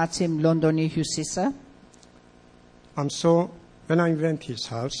 գնացիմ Լոնդոնի հյուսիսը, When I went his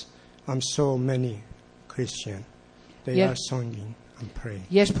house, I'm so many Christian. They Yeah. are singing and praying.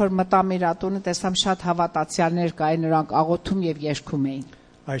 երբ որ մտամ իր ատունը, տեսամ շատ հավատացյալներ կային, նրանք աղոթում եւ երգում էին։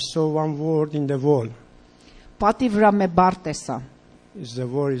 I saw one word in the wall. Պատի վրա մի բառ տեսա, The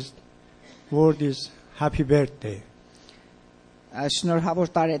word is happy birthday. շնորհավոր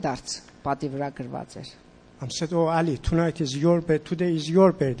տարեդարձ, պատի վրա գրված էր։ I said, "Oh Ali, tonight is your birthday. Today is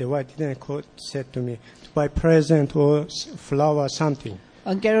your birthday. Why didn't you say to me to buy present or flower something?"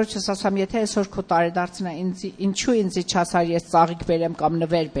 Ընկերոջս ասամ, եթե այսօր քո տարեդարձն է, ինչու ինձ չասար ես ծաղիկ բերեմ կամ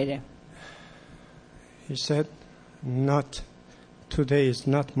նվեր բերեմ։ He said, "Not today is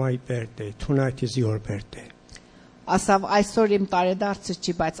not my birthday. Tonight is your birthday." Ասավ, այսօր իմ տարեդարձը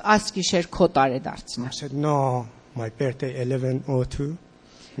չի, բայց այս գիշեր քո տարեդարձն I է։ said, "No, my birthday 11/02.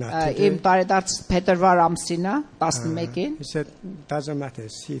 Not Իմ today." տարեդարձ փետրվար ամսին է, 11-ին, He said, "Doesn't matter.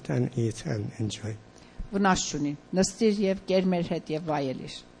 Sit and eat and enjoy." վնաս չունի։ Նստիր եւ կեր մեր հետ եւ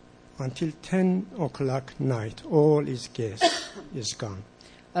վայելիր։ Until 10 o'clock night, all his guests is gone.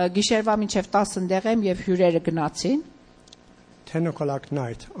 Գիշերվա մինչեւ 10-ն դեղ եմ եւ հյուրերը գնացին։ 10 o'clock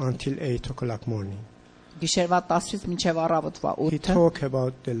night until 8 o'clock morning. Գիշերվա 10-ից մինչեւ առավոտվա He 8-ը talked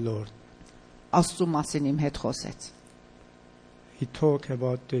about the Lord. Աստծո մասին իմ հետ խոսեց։ He talked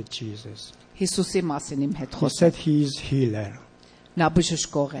about the Jesus. Հիսուսի մասին իմ հետ He said խոսեց։ he is healer. Նա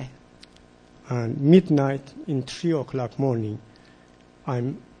բժշկող է։ And midnight in 3 o'clock morning,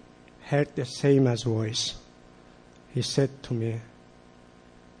 I heard the same as voice. He said to me,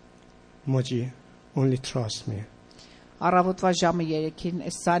 "Moji, only trust me." Առավոտվա ժամը 3-ին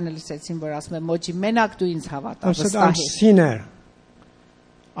այս ցանը լսեցին, որ ասում է Մոջի, մենակ դու ինձ հավատա, I said, "I'm վստահի։ sinner.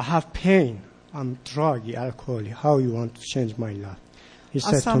 I have pain. I'm druggy, alcoholic. How you want to change my life?" He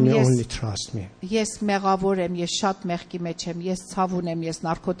said to Ասամ, me, ես- "Only trust me." Ես մեղավոր եմ, ես շատ մեղքի մեջ եմ, ես ցավ ունեմ, ես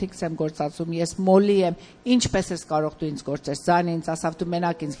նարկոտիկս եմ գործածում, ես մոլի եմ, ինչպես ես կարող դու ինձ գործես։ Ձայնը ինձ ասավ դու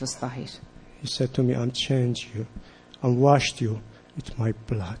մենակ ինձ վստահիր։ He said to me, "I'm changed you. I'm washed you with my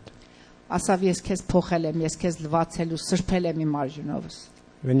blood." Ասավ ես քեզ փոխել եմ, ես քեզ լվացել ու սրբել եմ իմ արժունովս։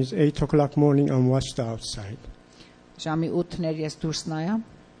 When it's 8 o'clock morning, I'm watched outside. Ժամի 8-ներ ես դուրս նայամ,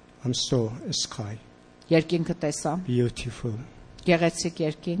 I'm so sky, երկինքը տեսամ, beautiful. գեղեցիկ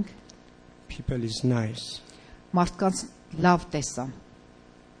երկինք, People is nice. մարդկանց լավ տեսամ։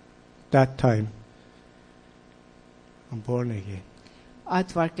 That time, I'm born again.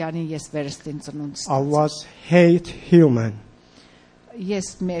 Այդ վարքյանին ես վերստին ծնունդ I ստացա։ was hate human.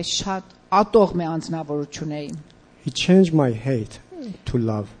 Ես մի շատ ատող մի անձնավորություն էի։ He changed my hate to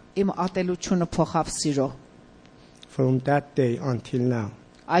love. Իմ ատելությունը փոխավ սիրո։ From that day until now.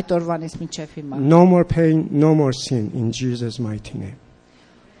 Այդ օրվանից մինչև հիմա։ No more pain, no more sin in Jesus' mighty name.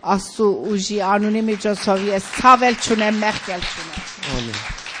 Աստծո ուժի անունի միջոցով ես ցավել չունեմ, մեղքել չունեմ։ Amen.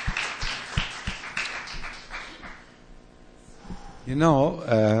 You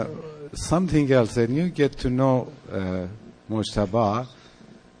know, something else, when you get to know Mujtaba,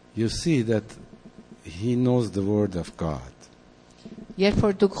 you see that he knows the word of God. Երբ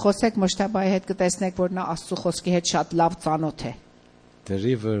որ դուք խոսեք Մոջթաբայի հետ կտեսնեք, որ նա Աստծո խոսքի հետ շատ լավ ծանոթ է։ The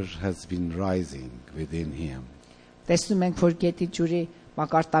river has been rising within him. Տեսնում ենք, որ գետի ջուրի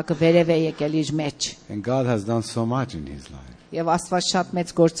մակարդակը վերև է եկել իր մեջ, And God has done so much in his life. եւ Աստված շատ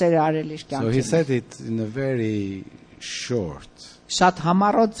մեծ գործեր է արել իր So he կյանքում։ said it in a very short, Շատ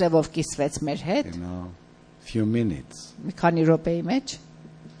համառոտ ձևով կիսվեց մեր հետ, few minutes. մի քանի րոպեի մեջ,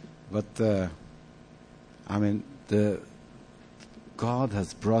 But, I mean, God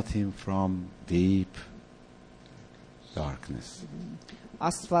has brought him from deep darkness.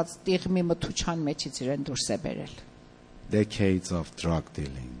 Աստված տիղմի մթության մեջից իրեն դուրս է բերել։ Decades of drug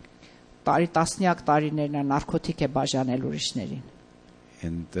dealing. Տասնյակ տարիներ նա նարկոտիկ է բաժանել ուրիշներին։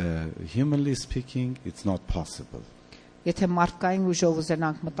 And humanly speaking, it's not possible. Եթե մարդկային ուժով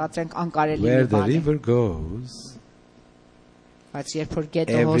ուզենանք մտածենք անկարելի Where մի the բան է, river goes, բայց երբ որ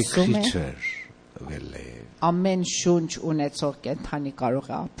գետը every հոսում է, creature will live. ամեն շունչ ունեցող կենթանի կարող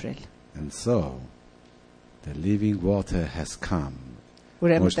է ապրել։ And so, the living water has come.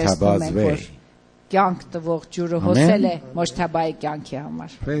 Ուրեմն տեսնում Mujtaba's ենք, way. որ կյանք տվող ջուրը Amen. հոսել է Մոջթաբայի կյանքի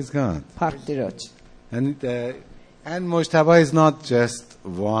համար։ Praise God. Փառք Տիրոջ։ And Mujtaba is not just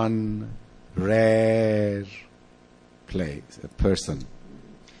one rare place, a person.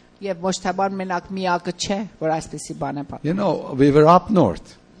 Եվ Մոջթաբան մենակ միակը չէ, որ այսպեսի բան է պատմում։ You know, we were up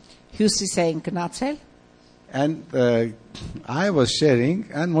north. Հյուսիս էին գնացել, And I was sharing,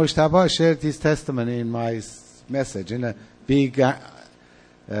 and Moshtaba shared his testimony in my message in a big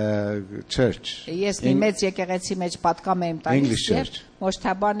church. Ես մի մեծ եկեղեցի մեջ պատկամ եմ English տալիս church.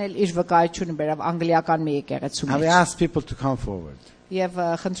 Մոշթաբան էլ իր վկայությունը բերավ անգլիական մի եկեղեցու And we մեջ asked people to come forward. եւ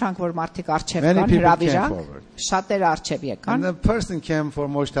խնդրանք որ մարդիկ արչեւ Many կան people came հրավիրան forward. շատերը արչեւ And եկան the person came for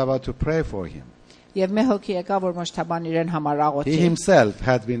Moshtaba to pray for him. եւ մի հոգի եկավ որ Մոշթաբան իրեն համար He աղոթի himself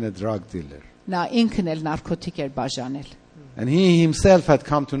had been a drug dealer. նա ինքն էլ նարկոտիկ էր բաժանել And he himself had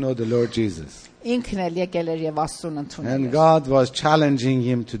come to know the Lord Jesus. ինքն էլ եկել էր եւ Աստծուն ընդունել And էր God was challenging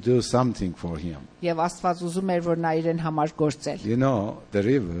him to do something for him. եւ Աստված ուզում էր որ նա իրեն համար գործել You know, the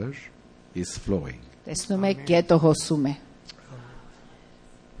river is flowing. տեսնում եք գետը հոսում է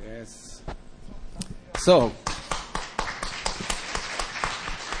Yes. So,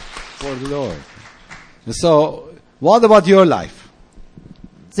 for the Lord. So, what about your life?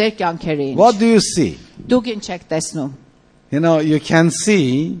 ձեր կյանքերը What ինչ do you see? դուք ինչ եք տեսնում You know, you can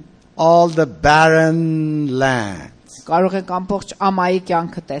see all the barren lands. կարող եք ամբողջ ամայի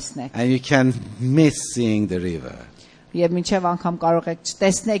կյանքը տեսնել And you can miss seeing the river. եւ մինչեւ անգամ կարող եք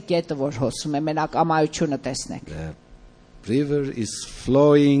չտեսնեք գետը որ հոսում է մենակ ամայությունը տեսնեք The river is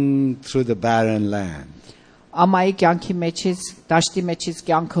flowing through the barren land. ամայի կյանքի մեջից դաշտի մեջից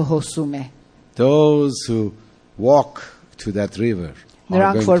կյանքը հոսում է Those who walk to that river are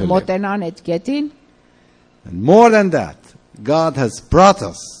նրանք going որ to live. մոտենան այդ գետին And more than that, God has brought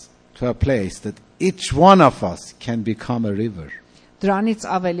us to a place that each one of us can become a river. դրանից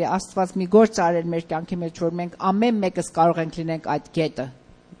ավելի Աստված մի գործ արել մեր կյանքի մեջ որ մենք ամեն մեկս կարող ենք լինենք այդ գետը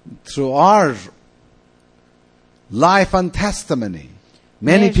Through our life and testimony,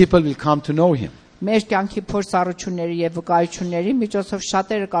 many Yes. people will come to know Him. մեր կյանքի փորձառությունների եւ վկայությունների միջոցով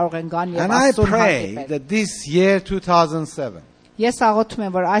շատերը կարող են գան եւ And I Աստծուն pray հանդիպել that this year 2007, ես աղոթում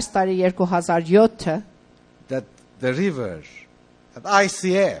եմ որ այս տարի 2007-ը that the river at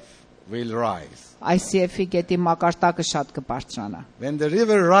ICF will rise. ICF-ի գետի մակարդակը շատ կբարձրանա When the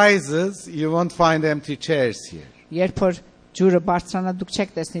river rises, you won't find empty chairs here. երբ որ ջուրը բարձրանա դուք չեք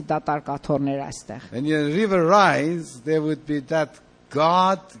տեսնի դատարկ աթոռներ այստեղ When the river rises, there would be that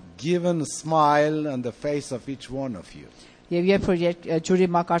God-given smile on the face of each one of you. Եվ երբ որ ջուրի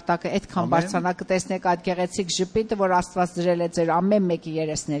մակարդակը այդքան Amen. բարձրանա կտեսնեք այդ գեղեցիկ ժպիտը, որ Աստված դրել է ձեր ամեն մեկի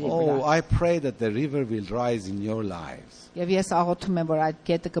երեսների Oh, վրա։ I pray that the river will rise in your lives. Եվ ես աղոթում եմ, որ այդ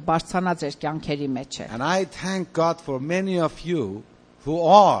գետը կբարձրանա ձեր կյանքերի մեջ։ And I thank God for many of you who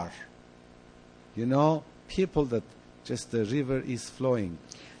are, you know, people that just the river is flowing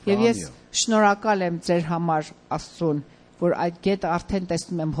from Եվ ես you. շնորհակալ եմ ձեր համար Աստծուն, որ այդ գետը արդեն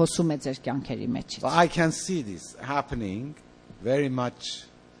տեսնում եմ հոսում է ձեր կյանքերի մեջից։ So I can see this happening very much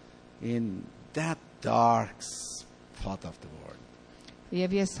in that dark spot of the world.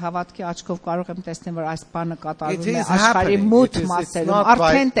 Եվ ես հավատքի աչքով կարող եմ տեսնել, որ այս բանը It կատարվում է is աշխարհի happening. մութ It's մասերում, not by-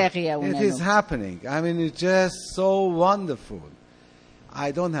 արդեն տեղի է It is ունենում։ happening. I mean, it's just so wonderful.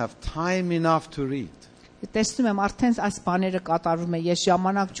 I don't have time enough to read. Տեսնում եմ արդեն այս բաները կատարվում է, ես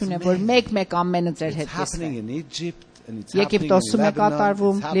ժամանակ չունեմ, որ մեկ-մեկ ամենը ձեր It's հետ happening տեսնեմ։ in Egypt, and it's happening in Եգիպտոսում է Lebanon,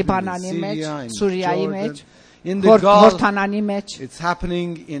 կատարվում, it's happening in Լիբանանի մեջ, Syria, in Սուրիայի Jordan, մեջ, in the Gulf, Հորդանանի մեջ, it's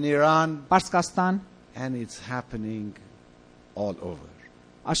happening in Iran, Պարսկաստան, and it's happening all over.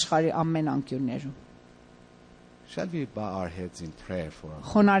 աշխարհի ամեն անկյուններում։ Shall we bow our heads in prayer for us?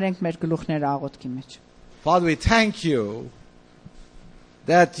 Խոնարհենք մեր գլուխները աղոթքի մեջ։ Father, we thank you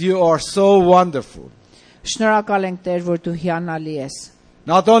that you are so wonderful. Շնորհակալ ենք Տեր, որ դու հիանալի ես։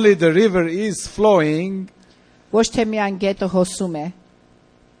 Not only the river is flowing, Ոչ թե միայն գետը հոսում է,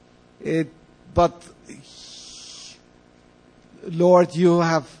 but Lord, you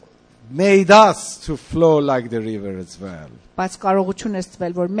have made us to flow like the river as well. բայց կարողություն ես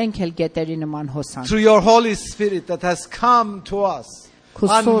տվել, որ մենք էլ գետերի նման հոսանք։ Through your Holy Spirit that has come to us,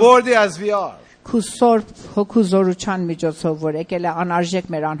 Kusur. unworthy as we are, Քու սոր հոգու զորության միջոցով, որ եկել է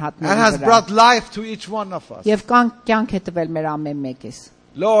անարժեք մեր and has անհատների վրա։ brought life to each one of us. Եվ կյանք է տվել մեր ամեն մեկիս։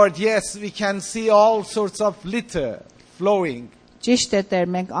 Lord, yes, we can see all sorts of litter flowing, Ճիշտ է Տեր,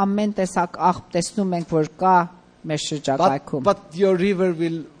 մենք ամեն տեսակ աղբ տեսնում ենք, որ կա մեր շրջակայքում, but your river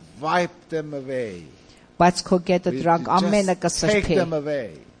will wipe them away. բայց քո գետը Will դրանք ամենը just take կսրբի, them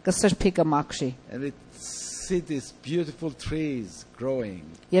away. կսրբի կմաքրի, And we see these beautiful trees growing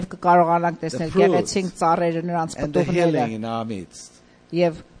եւ կկարողանանք տեսնել The fruits գեղեցիկ ծառերը, նրանց and the պտուղները healing in our midst.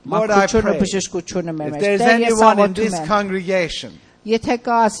 եւ Lord, I մաքրությունը, pray, բժշկությունը մեր if մեջ։ there's Տեր, ես anyone in աղոթում this եմ, congregation եթե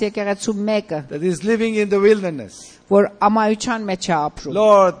կա աս եկեղեցու մեկը, that is living in the wilderness, որ ամայության մեջ է ապրում,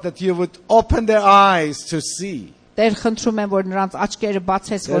 Lord, that you would open their eyes to see. Տեր խնդրում եմ, որ նրանց աչքերը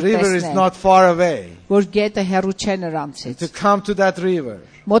բացես, The որ river is տեսնեն, not far away. որ գետը հեռու չէ նրանցից։ To come to that river,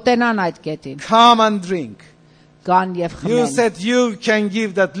 Մոտենան այդ գետին, come and drink. Գան եւ You խմեն։ said you can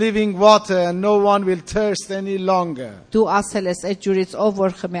give that living water and no one will thirst any longer. Դու ասել ես այդ ջուրից ով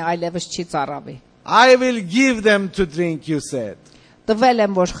որ խմի այլևս չի ծարավի։ I will give them to drink, you said. Տվել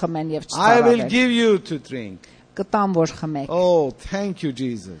եմ որ խմեն եւ I will չծարավեն։ give you to drink. Կտամ որ խմեք։ Oh, thank you,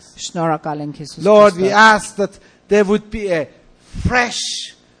 Jesus. Շնորհակալ ենք Հիսուս Lord, we Քրիստոս։ ask that there would be a fresh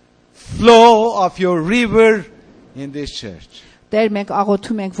flow of your river in this church. Տեր մենք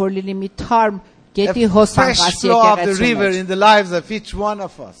աղոթում ենք որ լինի մի թարմ A գետի հոսանք fresh այս flow of the river եկեղեցու մեջ։ in the lives of each one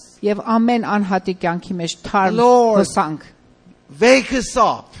of us. Եվ ամեն անհատի կյանքի մեջ թարմ Lord. հոսանք։ Wake us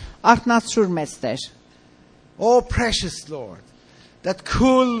up. Արթնացրու մեզ Տեր։ Oh, precious Lord, that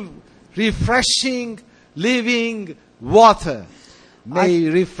cool, refreshing, living water may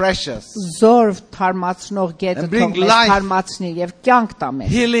refresh us, Զորվ թարմացնող գետը And bring թող մեզ life. թարմացնի եւ կյանք տա մեզ։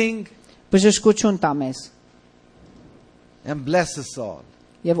 healing, Բժշկություն տա մեզ and bless us all.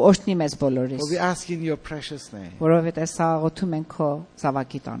 եւ օրհնի մեզ բոլորիս։ For we ask in your precious name. Որովհետեւ սա աղոթում ենք քո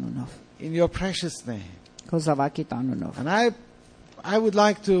զավակի տանունով։ In your precious name. Քո զավակի տանունով։ And I would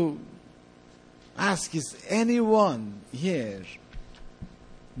like to ask, is anyone here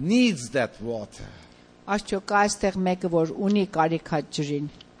needs that water? Աստծո կա այստեղ մեկը որ ունի կարիք այդ ջրին։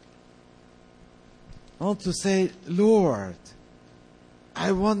 I want to say, Lord,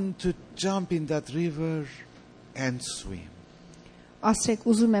 I want to jump in that river and swim. Ասեք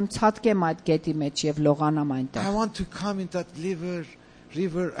ուզում եմ ցածկեմ այդ գետի մեջ եւ լողանամ I այնտեղ։ want to come in that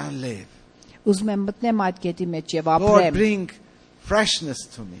river and live. Ուզում եմ մտնեմ այդ գետի մեջ եւ Lord, ապրեմ։ bring freshness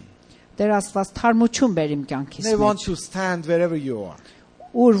to me. Տեր Աստված թարմություն բեր իմ կյանքիս I want մեջ։ to stand wherever you are.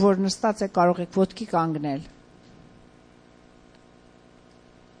 Ուր որ նստած է կարող եք ոտքի կանգնել։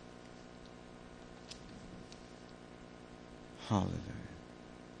 Hallelujah.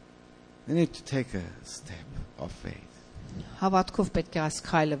 We need to take a step of faith. Հավատքով պետք է այս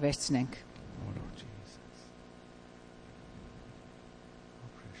քայլը վերցնենք։ Oh, Lord Jesus. Oh,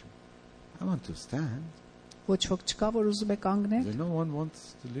 precious. I want to stand. Ոչ ոք չկա որ ուզում է կանգնել։ No one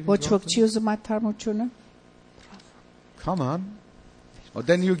wants to live. Ոչ ոք չի ուզում այդ թարմությունը։ Come on. Oh,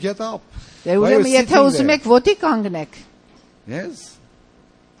 then you get up. Դե Why are you ուրեմն եթե sitting ուզում there? եք ոտի կանգնեք։ Yes.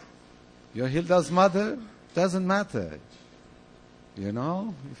 Your Hilda's mother doesn't matter. You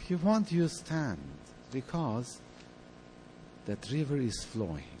know, if you want, you stand because that river is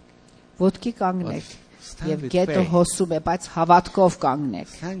flowing. Ոտքի But կանգնեք stand եւ with գետը faith. հոսում է, բայց հավատքով կանգնեք։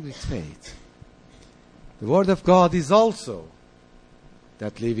 Stand with faith. The word of God is also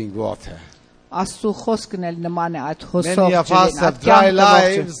that living water. Աստծո խոսքն էլ նման է այդ Many հոսող of us ջրին, have այդ dry կյանքը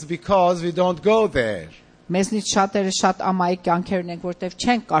ողջուն։ lives because we don't go there. Մեզնից շատերը շատ ամայի կյանքեր ունենք, որտեվ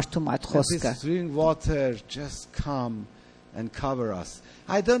չենք կարդում այդ Let խոսքը։ this living water just come and cover us.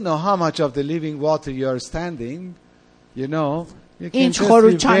 I don't know how much of the living water you are standing. You know, you can Ինչ just be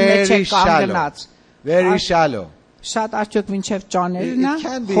խորության մեջ very է shallow. կանգնած։ Very Ա- shallow. Շատ արդյոք մինչև ճաներն է, It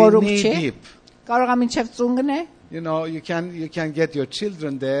can be խորում knee չի։ deep. Կարող է մինչև ծունգն է։ You know, you can get your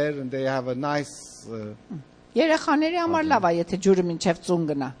children there and they have a nice, Երեխաների համար լավ է, եթե ջուրը մինչև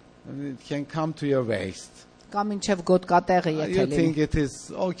ծունգն է։ and it can come to your waist. Կամ մինչև գոտկատեղը եթե You լինի։ think it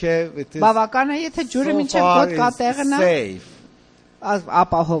is okay, it is Բավական է, եթե ջուրը so մինչև far գոտկատեղն is է, safe.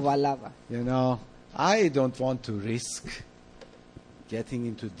 ապահով է լավ է։ You know, I don't want to risk getting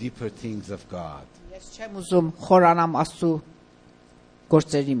into deeper things of God. Ես չեմ ուզում խորանամ Աստծո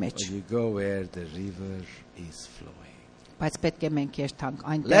գործերի մեջ, But you go where the river is flowing. բայց պետք է մենք երթանք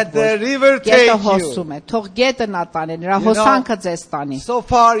Let այնտեղ, the որ river գետը take you. հոսում է, թող գետը նա տանի, նրա You know, հոսանքը ձեզ տանի։ So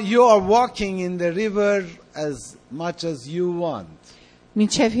far you are walking in the river as much as you want.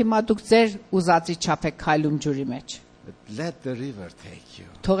 Մինչև հիմա դուք ձեր ուզածի չափ եք քայլում ջուրի մեջ։ But let the river take you.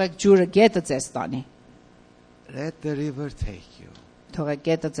 Թողեք ջուրը գետը ձեզ տանի։ Let the river take you. Թողեք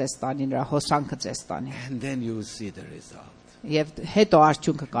գետը ձեզ տանի, նրա հոսանքը ձեզ տանի։ And then you will see the result. Եվ հետո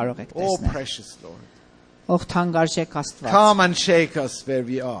արդյունքը կարող եք Oh, տեսնել։ precious Lord. Ող թանկարժեք Աստված։ Come and shake us where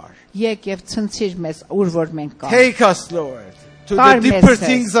we are. Եկ եւ ցնցիր մեզ ուր որ մենք կա։ Take us, Lord, to the Tar deeper meses.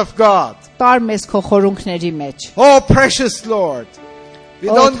 things of God. Տար մեզ քո խորունքների մեջ։ Oh, precious Lord. We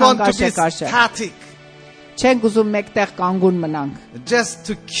Oh, don't want to be թանկարժեք Արժե։ static, Չենք ուզում մեկտեղ կանգուն մնանք just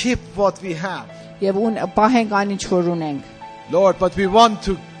to keep what we have. եւ պահենք այն ինչ որ ունենք։ Lord, but we want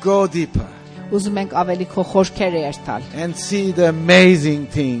to go deeper Ուզում ենք ավելի քո խորքերը երթալ and see the amazing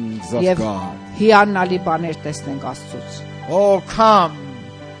things of եւ God. հիանալի բաներ տեսնենք Աստծուց։ Oh, come,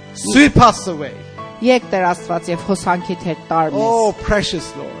 sweep us away. Եկ Տեր Աստված եւ հոսանքիդ հետ տար Oh, մեզ։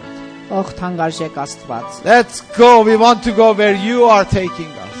 precious Lord. Ող թանկարժեք Աստված։ Let's go. We want to go where you are taking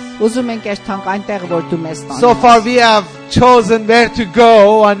us. Ուզում ենք երթանք այնտեղ որ դու մեզ So տանես։ far we have chosen where to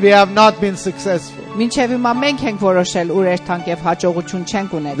go and we have not been successful. Մինչև հիմա մենք ենք որոշել ուր երթանք եւ հաջողություն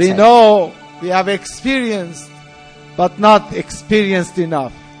չենք We ունեցել։ know we have experienced but not experienced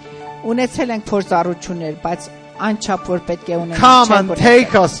enough. Ունեցել ենք փորձառություններ, բայց անչափ որ պետք է ունենանք։ Come and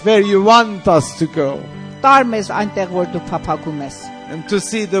take us where you want us to go, Տար մեզ այնտեղ որ դու փափագում ես։ and to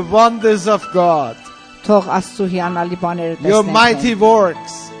see the wonders of God, Թող Աստծո հիանալի բաները your տեսնենք։ mighty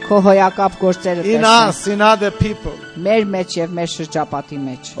works Քո հոյակապ գործերը in տեսնենք։ us, in other people. Մեր մեջ եւ մեր շրջապատի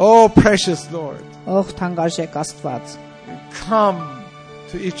մեջ։ Oh, precious Lord, Ող թանկարժեք Աստված, come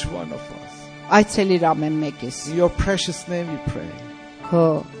to each one of us. այցելիր ամեն մեկիս։ In your precious name we pray. Քո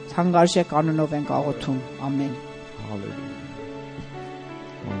թանկարժեք անունով ենք աղոթում։ Ամեն։ Hallelujah.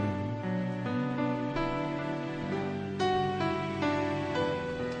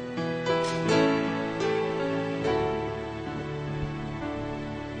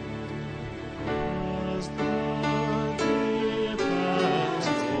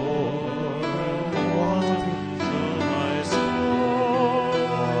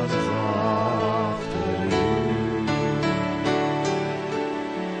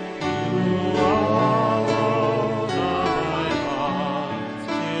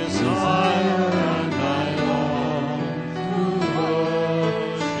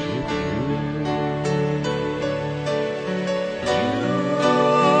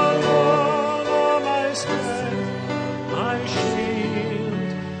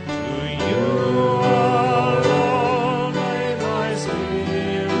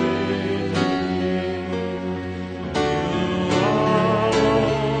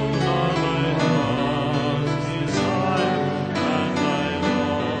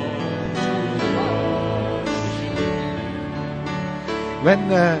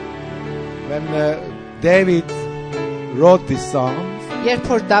 When David wrote these songs, Երբ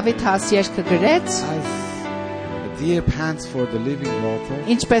որ Դավիթ այս երգը գրեց, as the deer pants for the living water,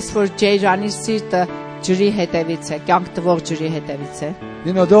 ինչպես որ ջեյրանի սիրտը ջրի հետևից է, կյանք տվող ջրի հետևից է։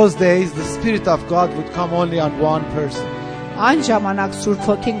 you know, those days the Spirit of God would come only on one person. Այն ժամանակ Սուրբ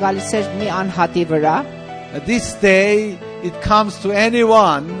Հոգին գալիս էր մի անհատի վրա, This day it comes to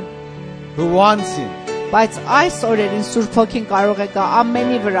anyone who wants Him. բայց այս օրերին Սուրբ Հոգին կարող է գա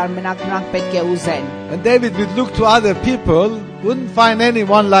ամենի վրա, մենակ նրանք պետք է ուզեն։ And David would look to other people, wouldn't find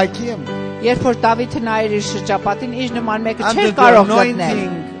anyone like him. Երբ որ Դավիթը նայր իր շրջապատին, իր նման մեկը Under չէր the կարող գտնել։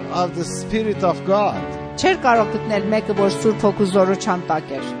 anointing of the Spirit of God. Չէր կարող գտնել մեկը, որ Սուրբ Հոգու զորության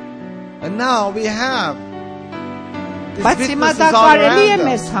տակ էր։ And now we have these Բայց հիմա witnesses դա all կարելի է around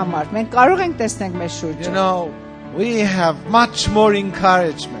մեզ us. համար։ Մենք կարող ենք տեսնել մեր You շուրջը։ know, we have much more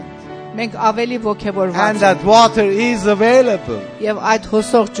encouragement. Մենք ավելի And ողջավորված that ենք։ water is available. Եվ այդ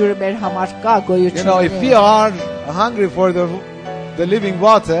հոսող ջուրը մեր համար կա You know, if we գոյություն։ are hungry for the living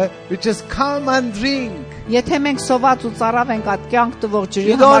water, we just come and drink. Եթե մենք սոված ու ծարավ ենք այդ կյանք տվող ջրի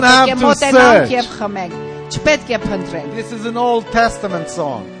You don't համար, պետք է have to մոտենանք search. եւ խմենք։ Չպետք է փնտրենք։ This is an Old Testament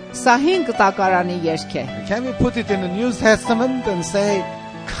song. Սա 5 տակարանի երգ է։ Can we put it in the New Testament and say,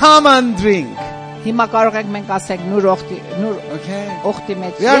 come and drink? Հիմա կարող ենք մենք ասենք նուր Okay? օխտի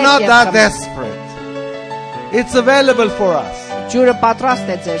մեջ We are եք not եւ that խմեք։ desperate. It's available for us. Ջուրը պատրաստ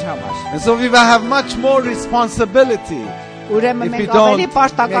է ձեր համար։ And so we will have much more responsibility. Ուրեմն If we մենք ավելի don't make use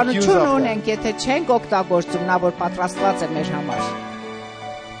պարտականություն of that. ունենք, եթե չենք օգտագործում նա, որ պատրաստված է մեր համար։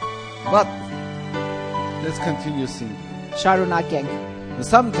 But let's continue singing. Շարունակենք։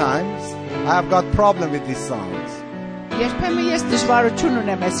 Sometimes I have got problem with these songs. Երբեմն ես դժվարություն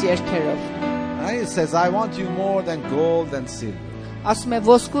ունեմ այս երգերով։ It says, I want you more than gold and silver. Ասում է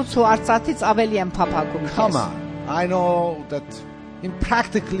ոսկուց ու արծաթից ավելի եմ փափագում Come քեզ։ on. I know that in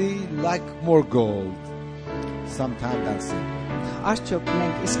practically like more gold sometimes than silver. Արդյոք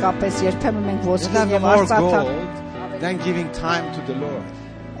մենք իսկապես երբեմն մենք You ոսկին have եւ more արծաթը gold than giving time to the Lord.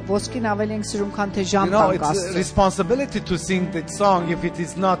 ոսկին ավելի ենք սիրում, քան թե You ժամ know, տանք it's a Աստծո։ responsibility to sing that song if it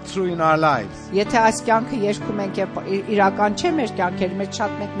is not true in our lives. Եթե այս կյանքը երգում ենք եւ իրական չէ մեր կյանքերի մեջ,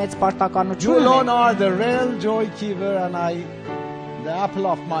 շատ մեծ You պարտականություն alone ունենք։ are the real joy giver and the apple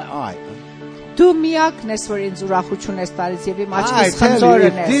of my eye. Դու միակն ես, որ ինձ ուրախություն ես տալիս եւ իմ I աչքիս tell you, խնձորն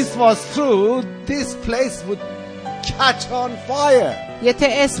if ես։ this was true, this place would catch on fire. Եթե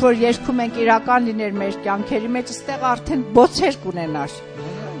այս որ երգում ենք իրական լիներ մեր կյանքերի մեջ, այստեղ արդեն բոցեր կունենար։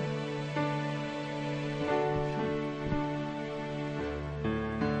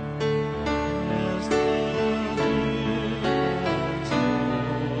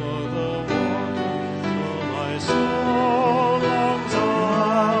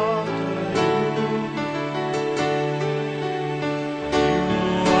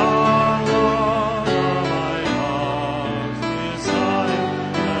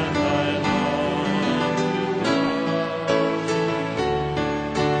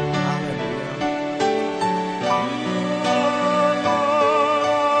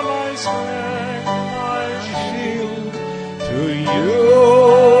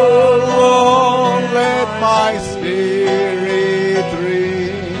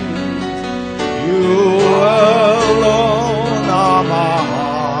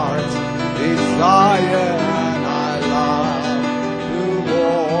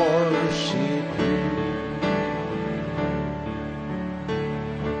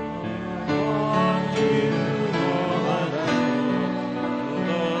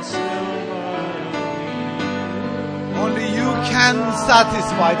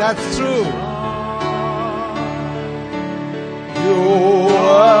 satisfy. That's true. You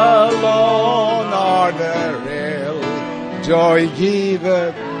alone are the real joy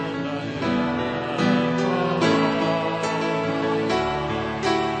giver.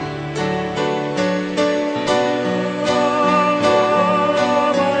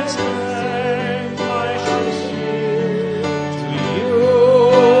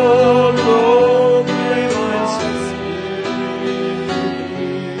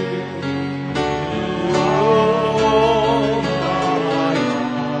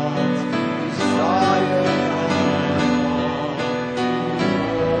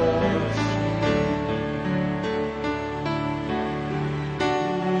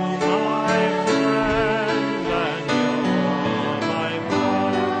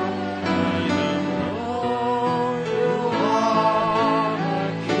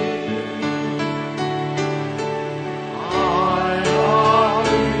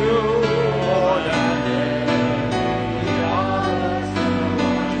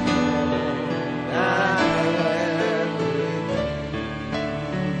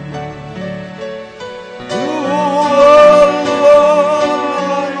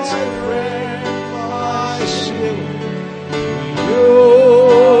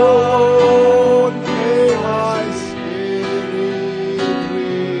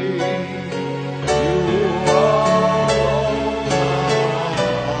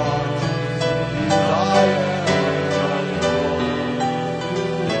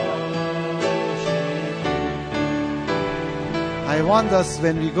 I want us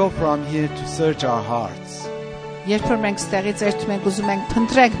when we go from here to search our hearts. Երբ որ մենք ստեղից երթում ենք, ուզում ենք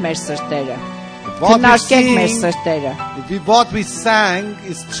փնտրենք մեր սրտերը, What we քննարկենք մեր sing, սրտերը։ what we sang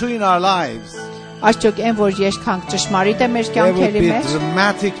is true in our lives. Աստուծո այն որ երգանք ճշմարիտ է մեր There would կյանքերի be մեջ,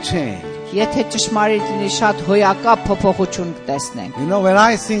 dramatic change. եթե ճշմարիտ լինի, շատ հոյակապ փոփոխություն կտեսնենք։ You know, when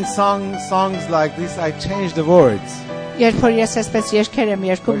I sing songs like this, I change the words. Երբ որ ես այսպես երգեր եմ For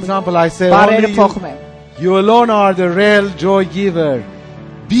երգում, example, I say, բառերը only փոխում եմ։ you alone are the real joy giver.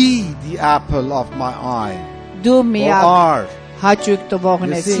 Be the apple of my eye. Դու Or միակ are. հաճույք տվողն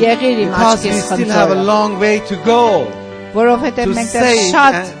You ես, see, եղիր իմ because we աչքիս still have a խնդրը, long way to go. որովհետև to մենք say դեռ it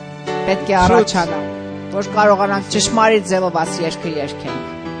շատ and պետք է առաջանանք, որ կարողանանք ճշմարիտ ձևով այս երգը երգենք։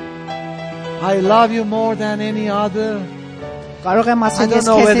 I love you more than any other. Կարող եմ I ասել don't ես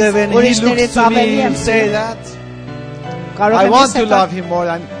know whether քեզ when he looks ուրիշներից to me, ավելի եմ he'll say սիրում։ that. Կարող I եմ want to ես love him more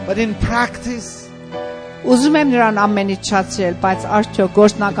than, but in practice, ուզում եմ նրան ամենից շատ սիրել, բայց արդյոք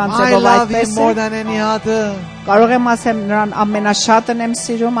գործնական I ձևով love him այդպես more է։ than any other. Կարող եմ ասեմ նրան ամենաշատն եմ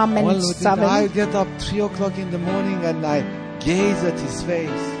սիրում, Well, ամենից I ավելի։ get up 3 o'clock in the morning and I gaze at his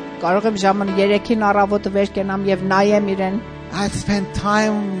face. Կարող եմ ժամը 3-ին առավոտը վեր կենամ եւ նայեմ իրեն։ I spend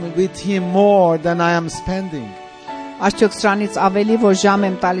time with him more than I am spending. Աստուծո սրանից ավելի որ ժամ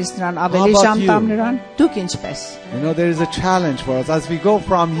եմ տալիս նրան, ավելի about ժամ you? տամ նրան։ Դուք ինչպես։ You know, there is a challenge for us. As we go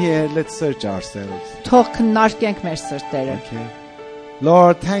from here, let's search ourselves. Թող քննարկենք մեր սրտերը։ Okay.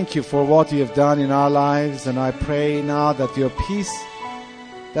 Lord, thank you for what you have done in our lives, and I pray now that your peace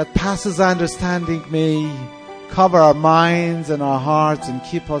that passes understanding may cover our minds and our hearts and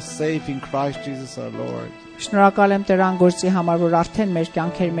keep us safe in Christ Jesus our Lord. Շնորհակալ եմ Տեր անգործի համար, որ արդեն մեր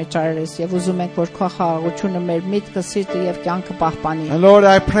կյանքերի մեջ արել ես եւ ուզում ենք որ քո խաղաղությունը մեր միտքը, սիրտը եւ կյանքը պահպանի։ And Lord,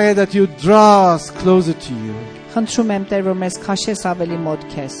 I pray that you draw us closer to you. Խնդրում եմ Տեր, որ մեզ քաշես ավելի մոտ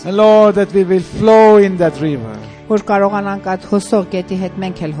քեզ, And Lord, that we will flow in that river որ կարողանանք այդ հոսող գետի հետ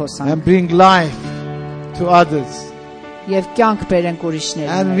մենք էլ հոսանք and bring life to others. եւ կյանք բերենք ուրիշներին։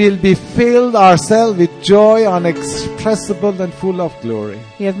 And we'll be filled ourselves with joy unexpressible and full of glory.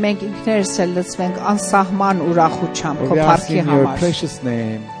 Եվ մենք ինքներս էլ լցվենք անսահման ուրախությամբ For քո we ask փառքի in your համար։ precious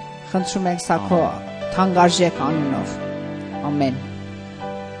name. Խնդրում ենք սա քո թանկարժեք անունով։ Ամեն։